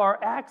both have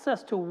our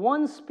access to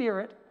one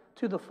Spirit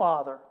to the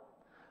Father.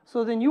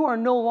 So then you are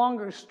no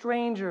longer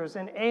strangers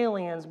and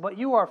aliens, but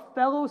you are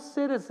fellow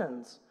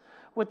citizens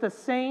with the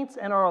saints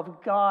and are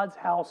of God's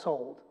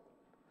household,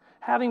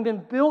 having been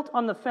built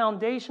on the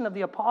foundation of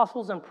the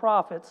apostles and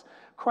prophets,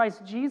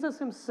 Christ Jesus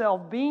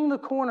himself being the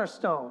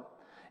cornerstone,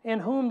 in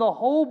whom the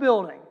whole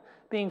building,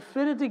 being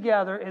fitted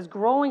together, is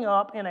growing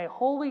up in a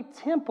holy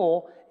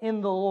temple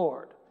in the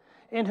Lord,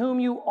 in whom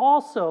you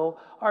also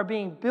are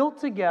being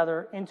built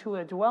together into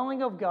a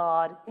dwelling of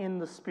God in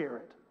the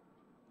Spirit.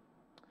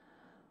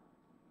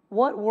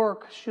 What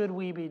work should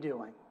we be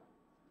doing?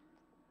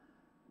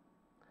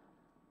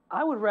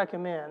 I would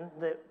recommend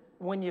that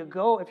when you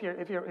go, if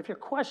you're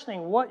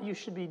questioning what you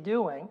should be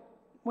doing,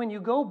 when you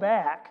go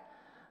back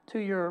to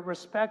your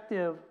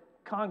respective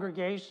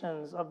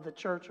congregations of the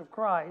Church of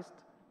Christ,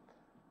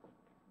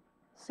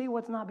 see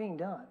what's not being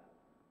done.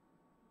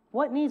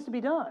 What needs to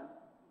be done?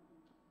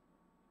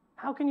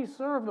 How can you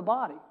serve the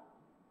body?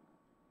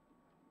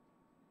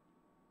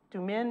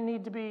 Do men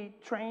need to be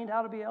trained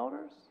how to be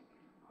elders?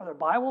 Are there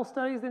Bible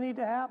studies that need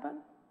to happen?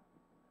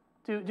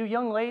 Do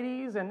young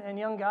ladies and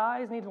young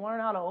guys need to learn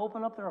how to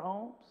open up their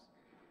homes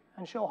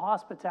and show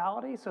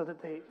hospitality so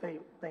that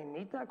they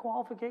meet that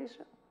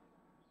qualification?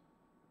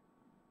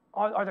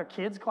 Are there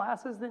kids'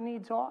 classes that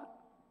need taught?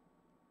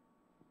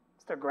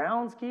 Is there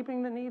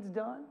groundskeeping that needs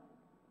done?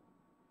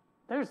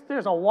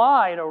 There's a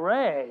wide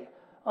array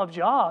of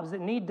jobs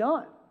that need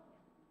done.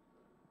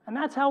 And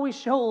that's how we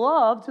show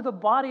love to the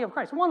body of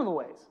Christ. One of the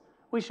ways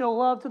we show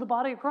love to the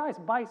body of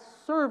Christ, by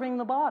serving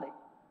the body.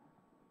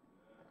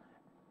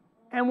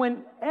 And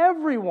when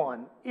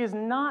everyone is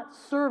not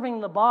serving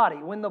the body,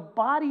 when the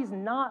body's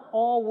not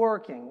all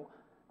working,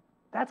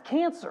 that's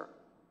cancer.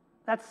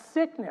 That's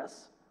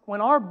sickness.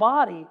 When our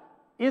body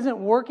isn't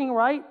working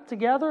right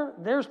together,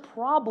 there's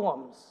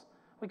problems.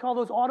 We call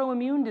those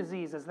autoimmune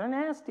diseases. They're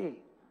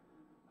nasty.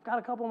 I've got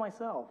a couple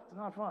myself. It's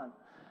not fun.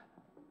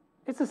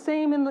 It's the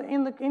same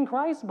in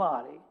Christ's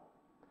body.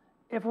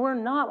 If we're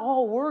not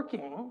all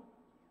working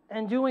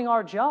and doing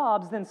our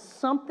jobs, then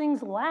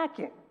something's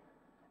lacking.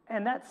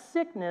 And that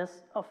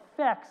sickness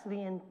affects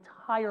the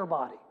entire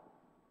body.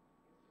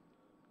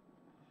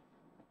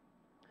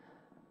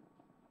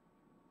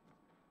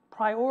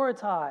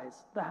 Prioritize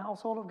the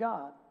household of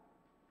God.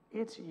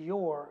 It's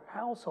your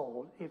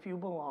household if you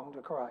belong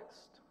to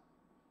Christ.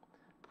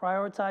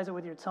 Prioritize it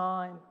with your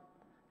time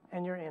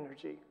and your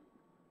energy.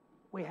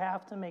 We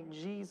have to make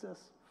Jesus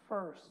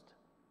first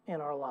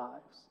in our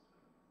lives,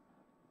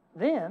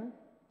 then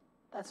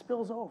that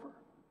spills over.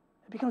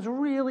 It becomes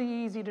really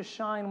easy to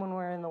shine when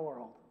we're in the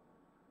world,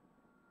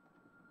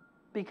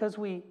 because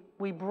we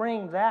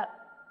bring that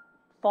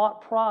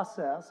thought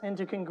process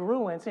into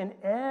congruence in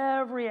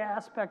every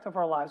aspect of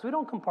our lives. We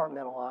don't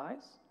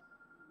compartmentalize.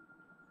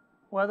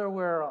 Whether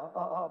we're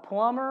a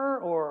plumber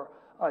or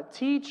a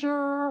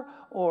teacher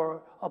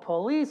or a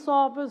police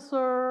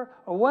officer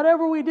or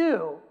whatever we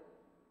do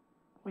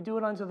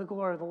it unto the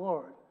glory of the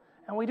Lord.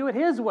 And we do it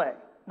His way,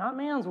 not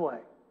man's way.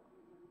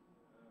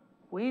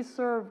 We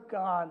serve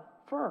God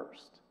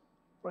first,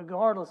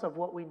 regardless of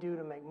what we do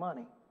to make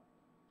money.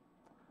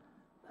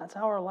 That's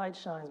how our light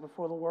shines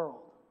before the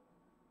world.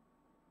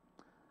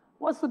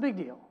 What's the big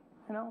deal?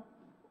 There's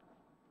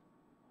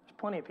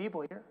plenty of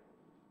people here.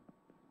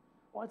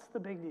 What's the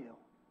big deal?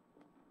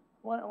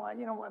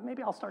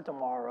 Maybe I'll start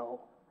tomorrow.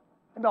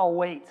 Maybe I'll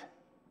wait.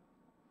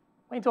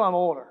 Wait until I'm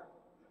older.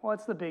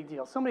 What's the big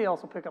deal? Somebody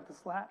else will pick up the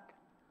slack.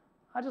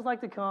 I just like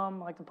to come,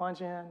 like to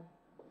punch in,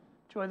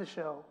 enjoy the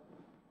show,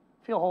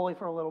 feel holy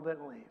for a little bit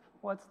and leave.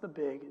 What's the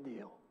big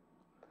deal?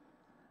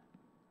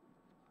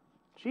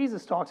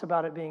 Jesus talks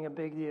about it being a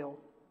big deal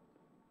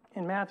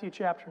in Matthew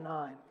chapter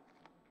 9.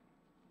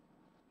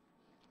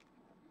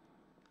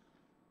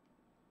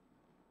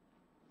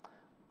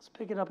 Let's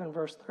pick it up in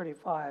verse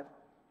 35.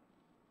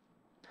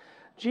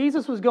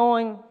 Jesus was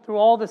going through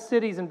all the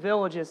cities and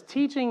villages,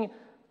 teaching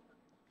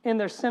in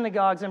their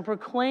synagogues and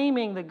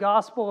proclaiming the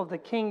gospel of the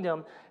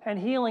kingdom and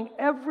healing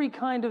every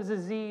kind of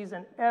disease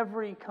and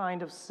every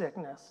kind of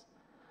sickness.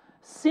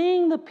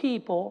 Seeing the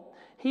people,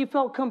 he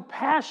felt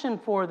compassion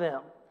for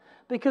them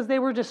because they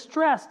were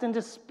distressed and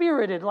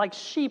dispirited like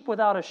sheep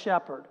without a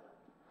shepherd.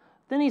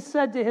 Then he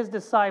said to his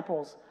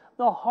disciples,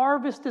 "The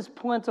harvest is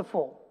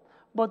plentiful,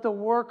 but the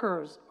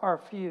workers are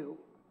few.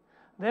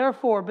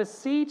 Therefore,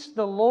 beseech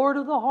the Lord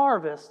of the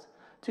harvest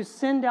to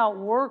send out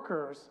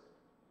workers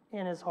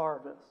in his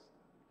harvest."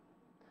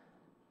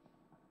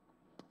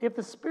 If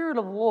the Spirit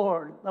of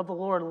the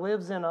Lord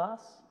lives in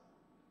us,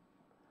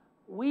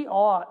 we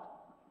ought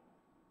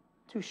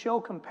to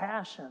show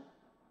compassion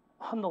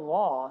on the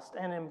lost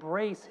and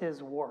embrace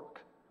his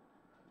work.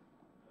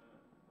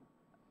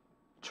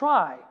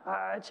 Try.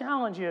 I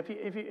challenge you,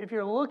 if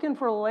you're looking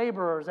for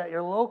laborers at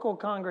your local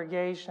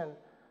congregation,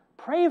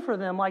 pray for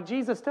them like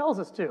Jesus tells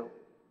us to.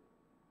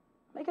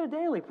 Make it a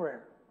daily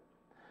prayer.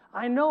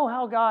 I know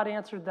how God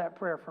answered that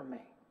prayer for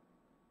me.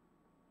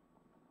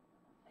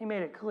 He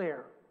made it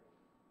clear,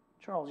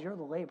 Charles, you're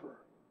the laborer.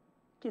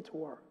 Get to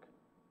work.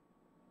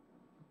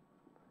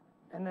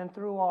 And then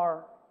through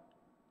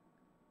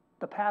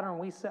the pattern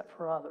we set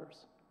for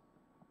others,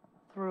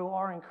 through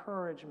our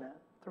encouragement,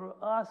 through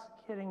us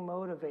getting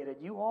motivated,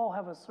 you all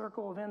have a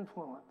circle of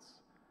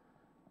influence,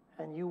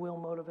 and you will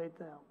motivate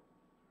them.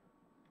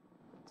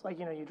 It's like,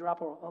 you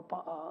drop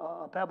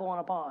a pebble in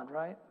a pond,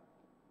 right?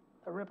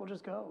 The ripple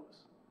just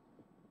goes.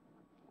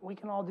 We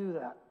can all do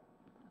that.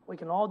 We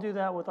can all do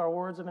that with our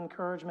words of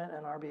encouragement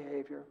and our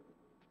behavior.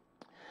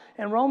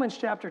 In Romans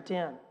chapter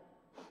 10,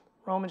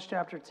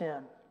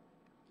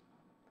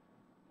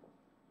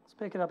 Let's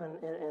pick it up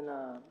in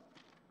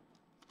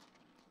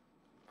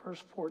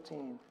verse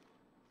 14.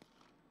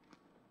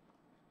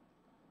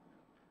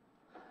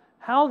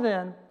 How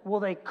then will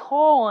they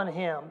call on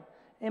him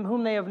in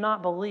whom they have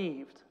not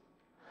believed?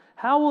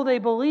 How will they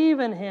believe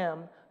in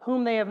him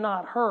whom they have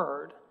not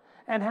heard?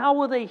 And how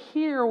will they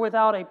hear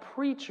without a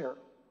preacher?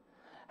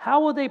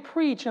 How will they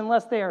preach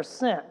unless they are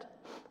sent?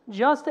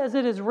 Just as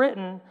it is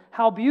written,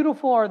 how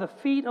beautiful are the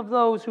feet of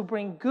those who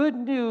bring good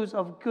news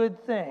of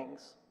good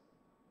things.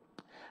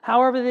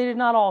 However, they did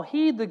not all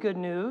heed the good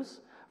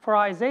news, for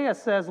Isaiah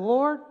says,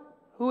 Lord,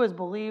 who has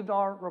believed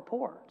our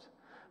report?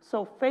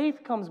 So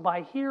faith comes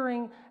by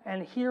hearing,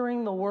 and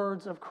hearing the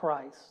words of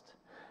Christ.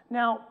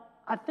 Now,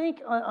 I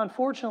think,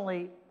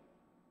 unfortunately,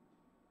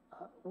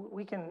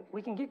 we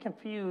can get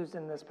confused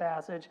in this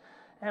passage,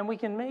 and we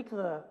can make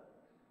the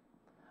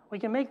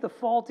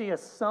faulty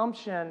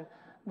assumption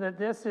that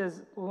this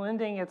is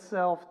lending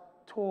itself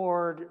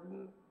toward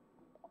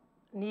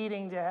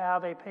needing to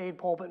have a paid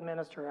pulpit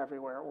minister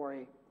everywhere or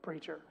a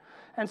preacher.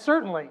 And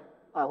certainly,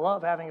 I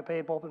love having a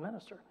paid pulpit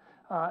minister.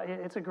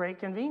 It's a great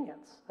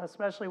convenience,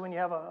 especially when you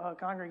have a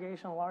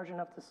congregation large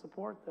enough to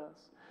support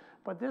this.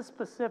 But this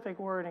specific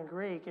word in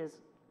Greek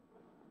is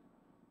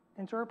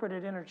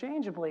interpreted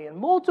interchangeably in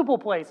multiple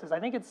places. I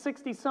think it's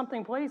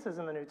 60-something places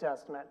in the New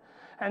Testament.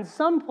 And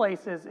some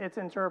places it's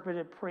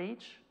interpreted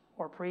preach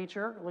or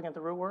preacher, looking at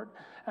the root word.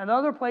 And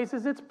other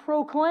places it's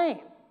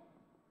proclaim.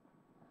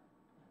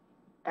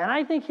 And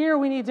I think here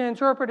we need to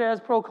interpret it as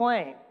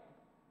proclaim,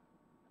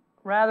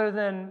 rather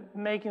than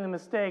making the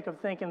mistake of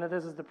thinking that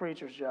this is the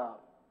preacher's job.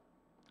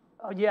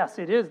 Yes,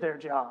 it is their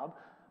job,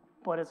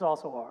 but it's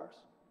also ours.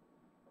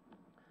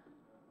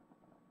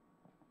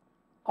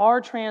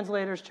 Our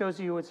translators chose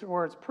to use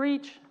words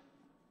preach,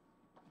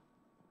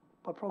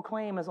 but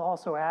proclaim is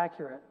also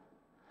accurate.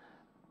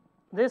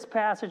 This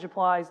passage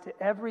applies to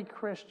every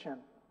Christian,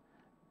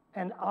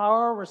 and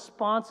our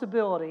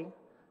responsibility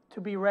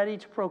to be ready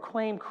to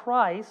proclaim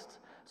Christ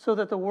so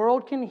that the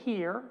world can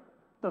hear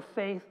the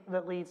faith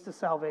that leads to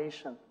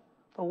salvation,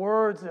 the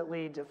words that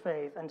lead to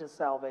faith and to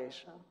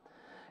salvation.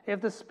 If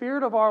the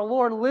Spirit of our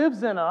Lord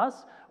lives in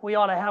us, we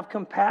ought to have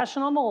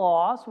compassion on the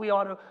lost, we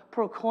ought to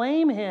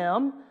proclaim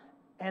Him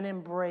and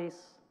embrace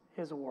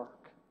His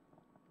work.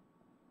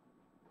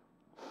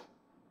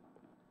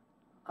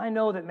 I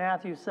know that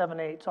Matthew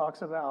 7:8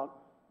 talks about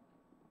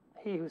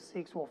he who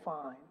seeks will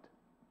find.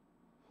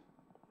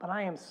 But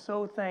I am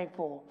so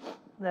thankful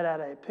that at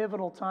a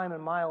pivotal time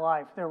in my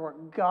life, there were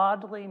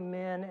godly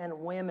men and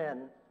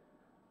women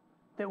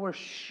that were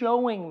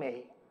showing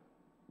me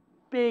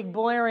big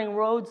blaring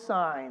road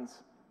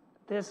signs.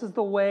 This is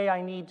the way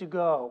I need to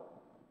go.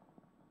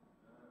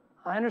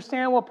 I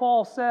understand what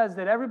Paul says,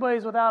 that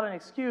everybody's without an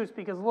excuse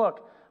because,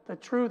 look, the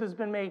truth has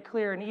been made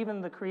clear in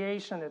even the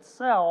creation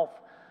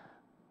itself.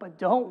 But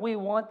don't we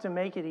want to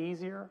make it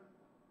easier?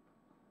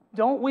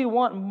 Don't we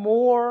want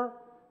more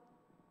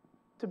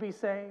to be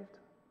saved?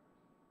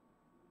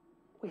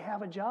 We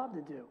have a job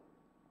to do.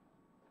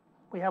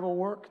 We have a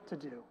work to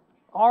do.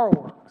 Our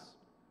works.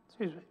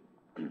 Excuse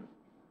me.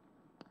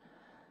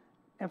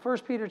 In 1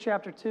 Peter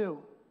chapter 2,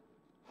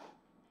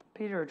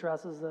 Peter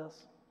addresses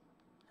this.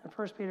 In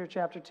 1 Peter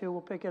chapter 2,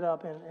 we'll pick it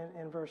up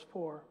in verse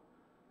 4.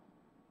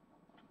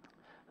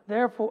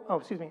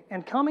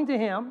 And coming to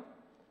Him,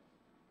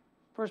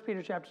 1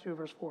 Peter chapter 2,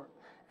 verse 4.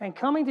 And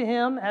coming to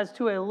Him as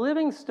to a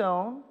living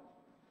stone,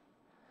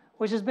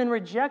 which has been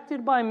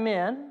rejected by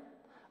men,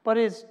 but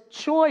is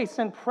choice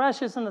and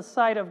precious in the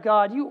sight of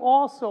God, you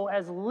also,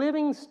 as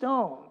living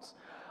stones,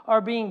 are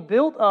being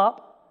built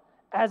up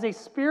as a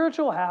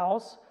spiritual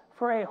house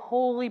for a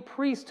holy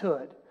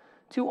priesthood,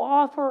 to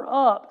offer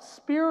up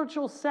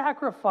spiritual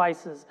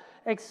sacrifices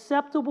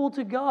acceptable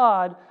to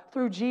God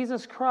through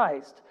Jesus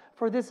Christ.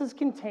 For this is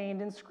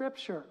contained in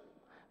Scripture.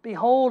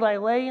 Behold, I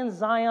lay in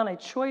Zion a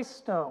choice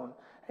stone,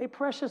 a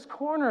precious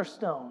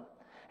cornerstone,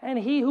 and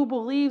he who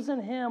believes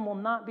in Him will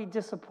not be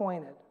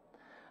disappointed.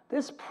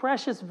 This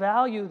precious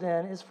value,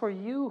 then, is for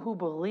you who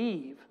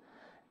believe.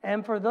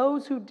 And for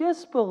those who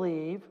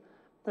disbelieve,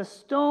 the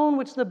stone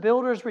which the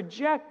builders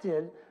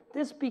rejected,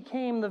 this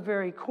became the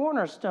very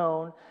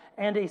cornerstone,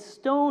 and a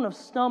stone of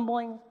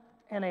stumbling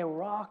and a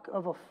rock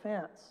of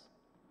offense.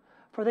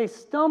 For they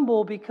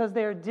stumble because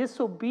they are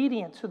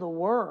disobedient to the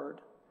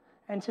word,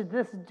 and to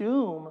this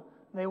doom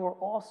they were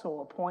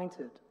also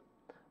appointed.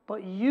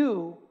 But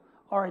you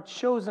are a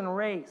chosen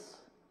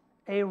race,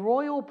 a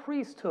royal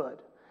priesthood,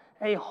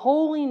 a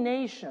holy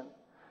nation,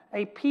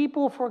 a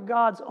people for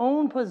God's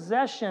own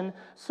possession,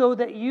 so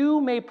that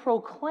you may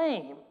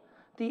proclaim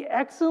the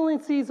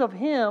excellencies of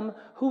Him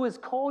who has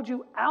called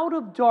you out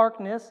of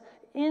darkness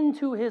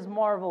into His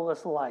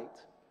marvelous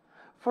light.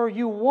 For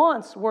you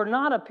once were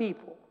not a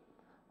people,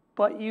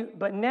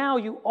 but now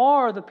you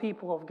are the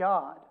people of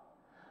God.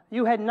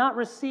 You had not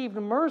received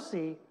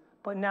mercy,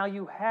 but now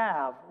you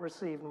have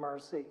received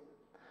mercy.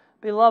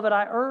 Beloved,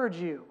 I urge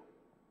you,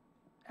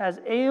 as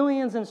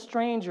aliens and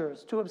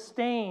strangers, to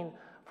abstain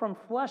from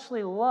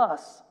fleshly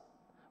lusts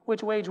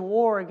which wage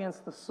war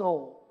against the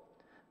soul.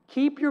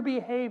 Keep your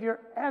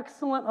behavior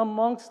excellent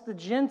amongst the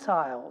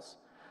Gentiles,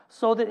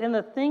 so that in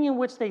the thing in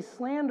which they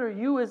slander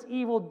you as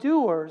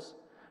evildoers,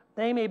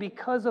 they may,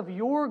 because of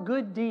your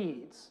good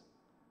deeds,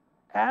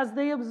 as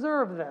they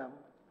observe them,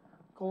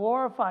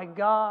 glorify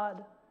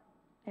God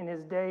in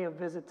His day of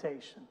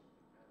visitation.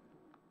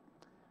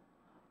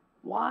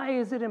 Why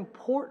is it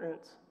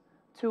important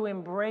to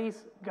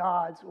embrace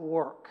God's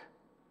work?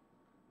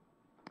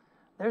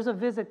 There's a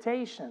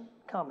visitation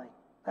coming.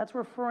 That's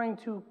referring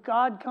to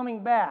God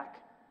coming back.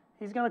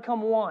 He's going to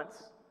come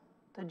once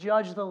to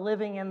judge the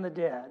living and the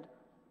dead.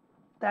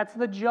 That's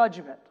the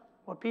judgment.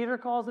 What Peter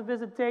calls a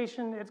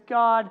visitation, it's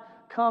God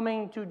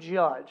coming to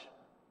judge.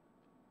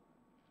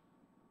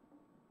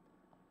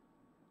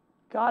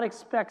 God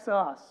expects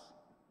us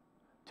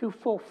to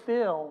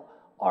fulfill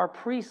our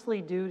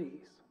priestly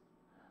duties.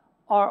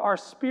 Our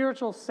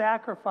spiritual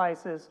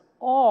sacrifices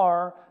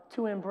are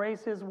to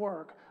embrace His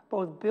work,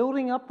 both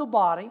building up the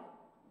body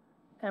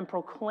and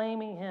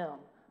proclaiming Him,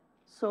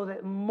 so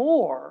that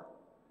more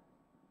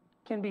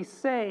can be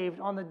saved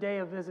on the day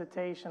of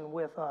visitation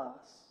with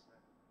us.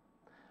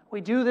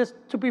 We do this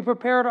to be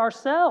prepared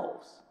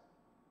ourselves,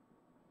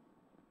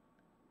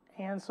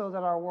 and so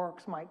that our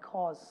works might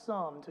cause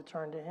some to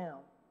turn to Him.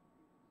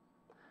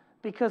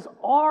 Because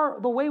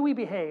the way we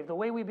behave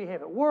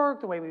at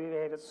work, the way we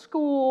behave at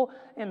school,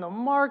 in the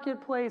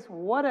marketplace,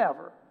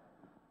 whatever,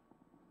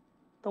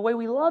 the way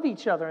we love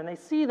each other, and they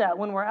see that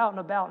when we're out and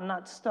about and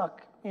not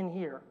stuck in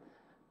here,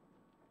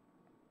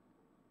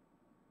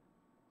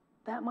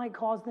 that might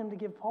cause them to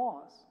give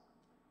pause.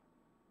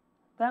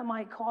 That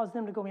might cause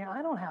them to go, man,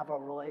 I don't have a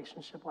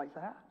relationship like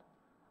that.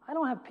 I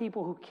don't have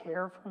people who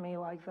care for me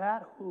like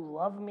that, who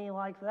love me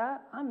like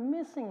that. I'm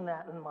missing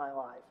that in my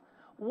life.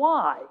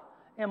 Why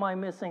am I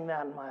missing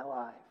that in my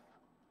life?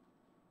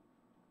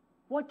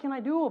 What can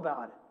I do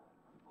about it?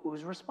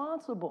 Who's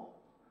responsible?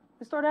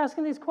 We start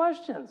asking these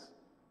questions.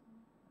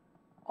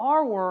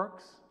 Our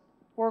works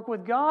work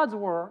with God's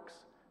works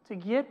to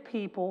get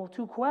people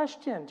to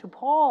question, to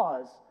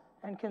pause,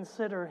 and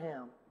consider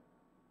Him.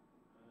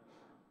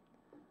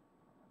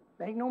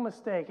 Make no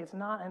mistake, it's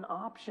not an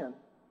option.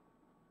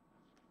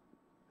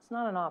 It's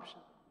not an option.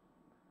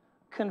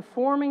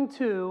 Conforming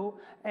to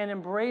and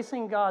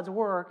embracing God's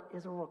work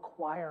is a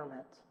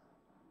requirement.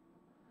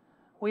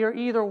 We are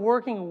either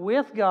working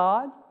with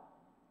God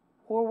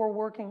or we're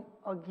working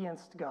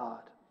against God.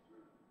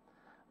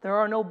 There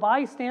are no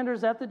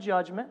bystanders at the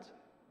judgment,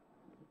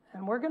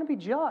 and we're going to be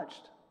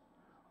judged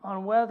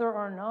on whether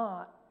or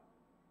not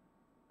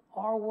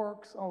our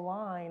works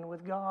align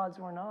with God's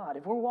or not.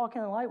 If we're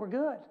walking in the light, we're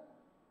good.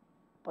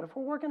 But if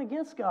we're working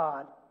against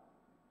God,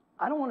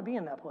 I don't want to be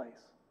in that place.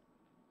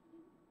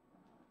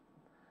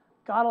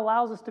 God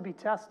allows us to be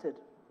tested.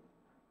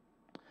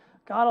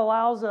 God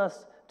allows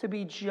us to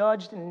be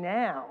judged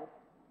now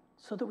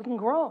so that we can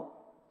grow,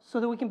 so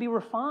that we can be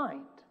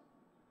refined,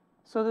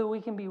 so that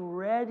we can be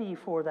ready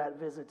for that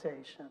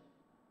visitation.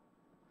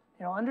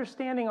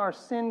 Understanding our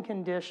sin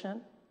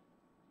condition,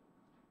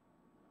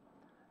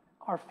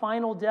 our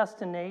final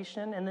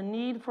destination, and the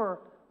need for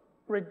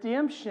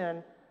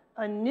redemption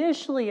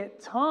initially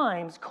at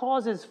times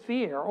causes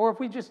fear, or if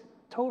we've just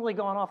totally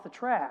gone off the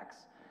tracks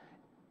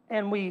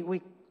and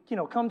we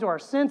come to our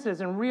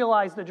senses and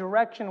realize the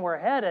direction we're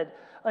headed,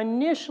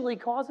 initially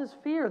causes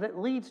fear that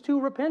leads to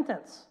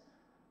repentance.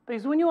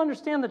 Because when you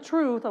understand the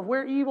truth of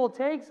where evil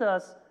takes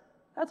us,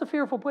 that's a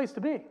fearful place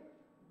to be.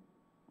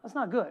 That's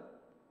not good.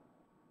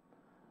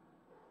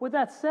 With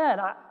that said,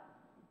 I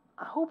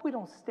hope we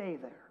don't stay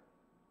there.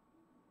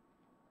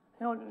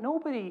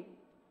 Nobody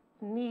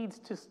needs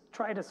to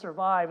try to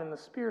survive in the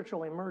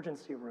spiritual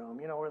emergency room,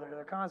 where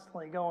they're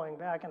constantly going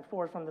back and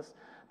forth from this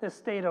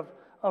state of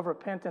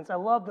repentance. I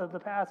love the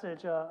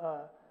passage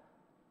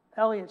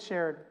Elliot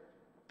shared,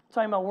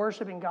 talking about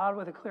worshiping God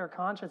with a clear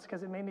conscience,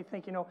 because it made me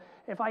think,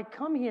 if I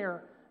come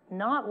here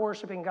not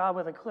worshiping God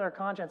with a clear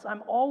conscience,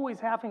 I'm always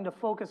having to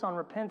focus on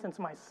repentance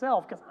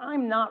myself because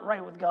I'm not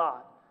right with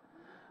God.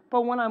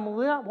 But when I'm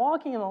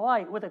walking in the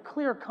light with a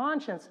clear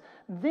conscience,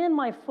 then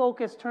my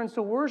focus turns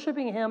to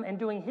worshiping Him and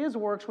doing His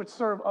works which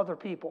serve other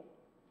people.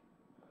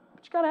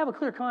 But you got to have a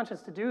clear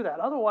conscience to do that.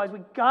 Otherwise,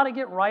 we got to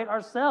get right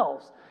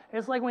ourselves.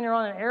 It's like when you're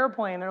on an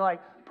airplane, they're like,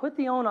 put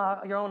your own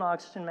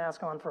oxygen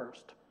mask on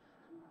first.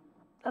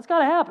 That's got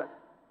to happen.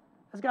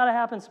 It's got to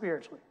happen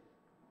spiritually.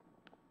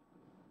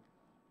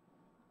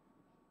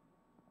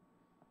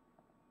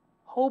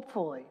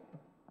 Hopefully,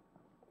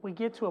 we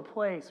get to a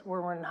place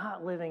where we're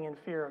not living in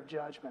fear of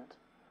judgment.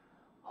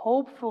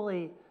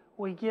 Hopefully,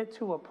 we get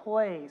to a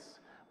place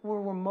where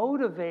we're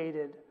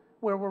motivated,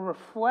 where we're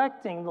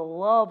reflecting the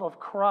love of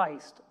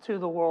Christ to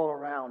the world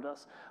around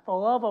us, the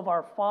love of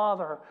our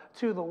Father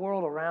to the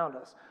world around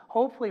us.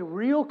 Hopefully,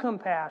 real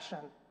compassion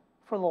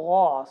for the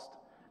lost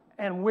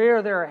and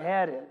where they're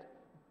headed.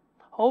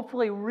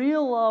 Hopefully,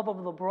 real love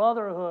of the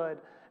brotherhood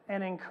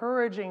and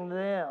encouraging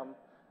them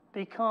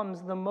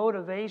becomes the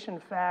motivation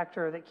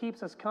factor that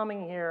keeps us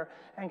coming here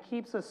and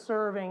keeps us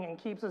serving and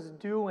keeps us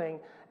doing,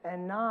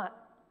 and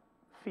not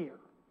fear.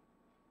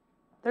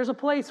 There's a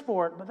place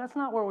for it, but that's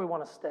not where we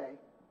want to stay.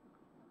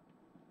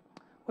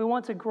 We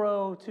want to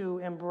grow to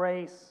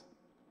embrace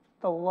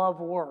the love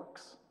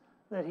works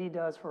that He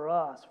does for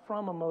us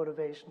from a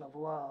motivation of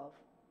love.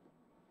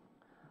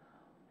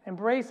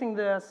 Embracing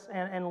this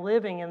and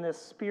living in this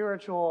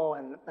spiritual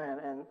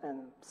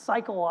and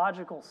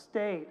psychological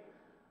state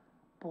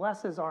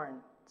blesses our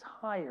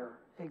entire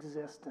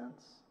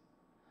existence.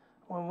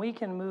 When we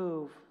can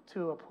move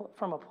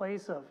from a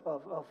place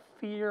of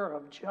fear,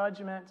 of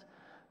judgment,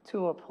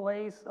 to a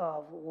place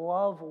of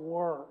love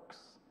works,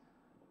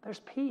 there's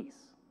peace.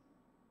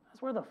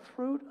 That's where the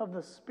fruit of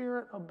the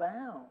Spirit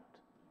abound.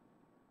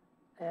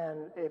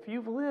 And if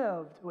you've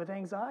lived with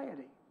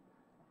anxiety,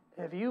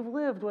 if you've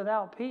lived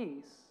without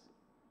peace,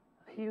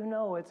 you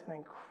know it's an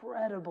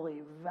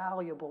incredibly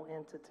valuable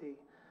entity.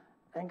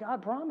 And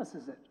God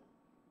promises it.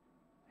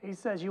 He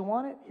says, you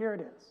want it? Here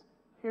it is.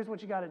 Here's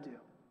what you got to do.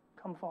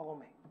 Come follow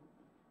me.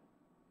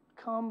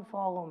 Come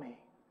follow me.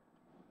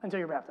 Until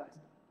you're baptized.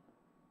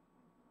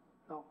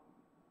 No.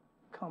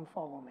 Come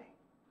follow me.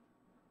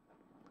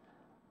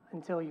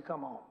 Until you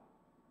come home.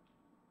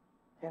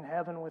 In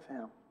heaven with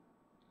Him.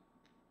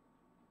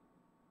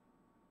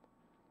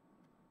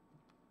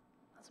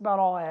 That's about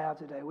all I have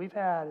today. We've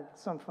had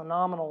some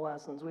phenomenal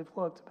lessons. We've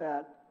looked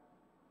at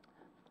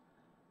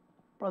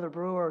Brother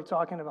Brewer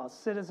talking about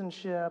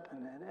citizenship,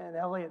 and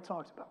Elliot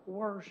talked about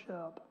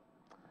worship,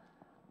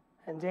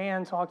 and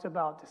Dan talked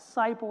about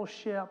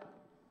discipleship,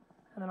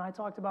 and then I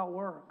talked about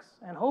works.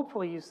 And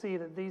hopefully you see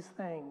that these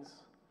things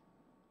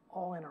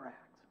all interact.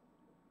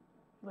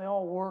 They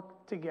all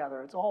work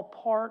together. It's all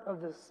part of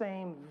the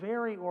same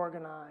very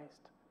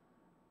organized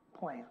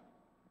plan.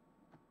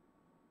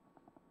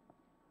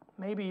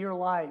 Maybe your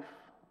life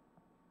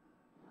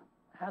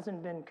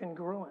hasn't been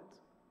congruent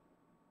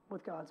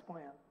with God's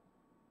plan.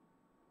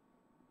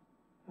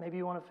 Maybe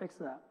you want to fix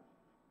that.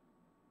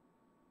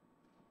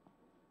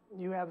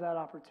 You have that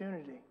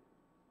opportunity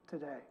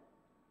today.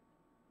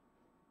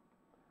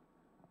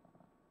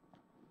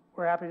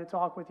 We're happy to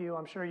talk with you.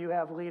 I'm sure you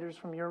have leaders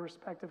from your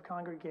respective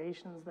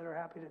congregations that are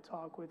happy to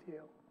talk with you.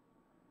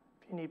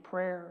 If you need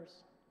prayers,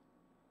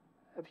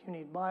 if you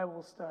need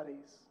Bible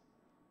studies,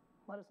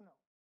 let us know.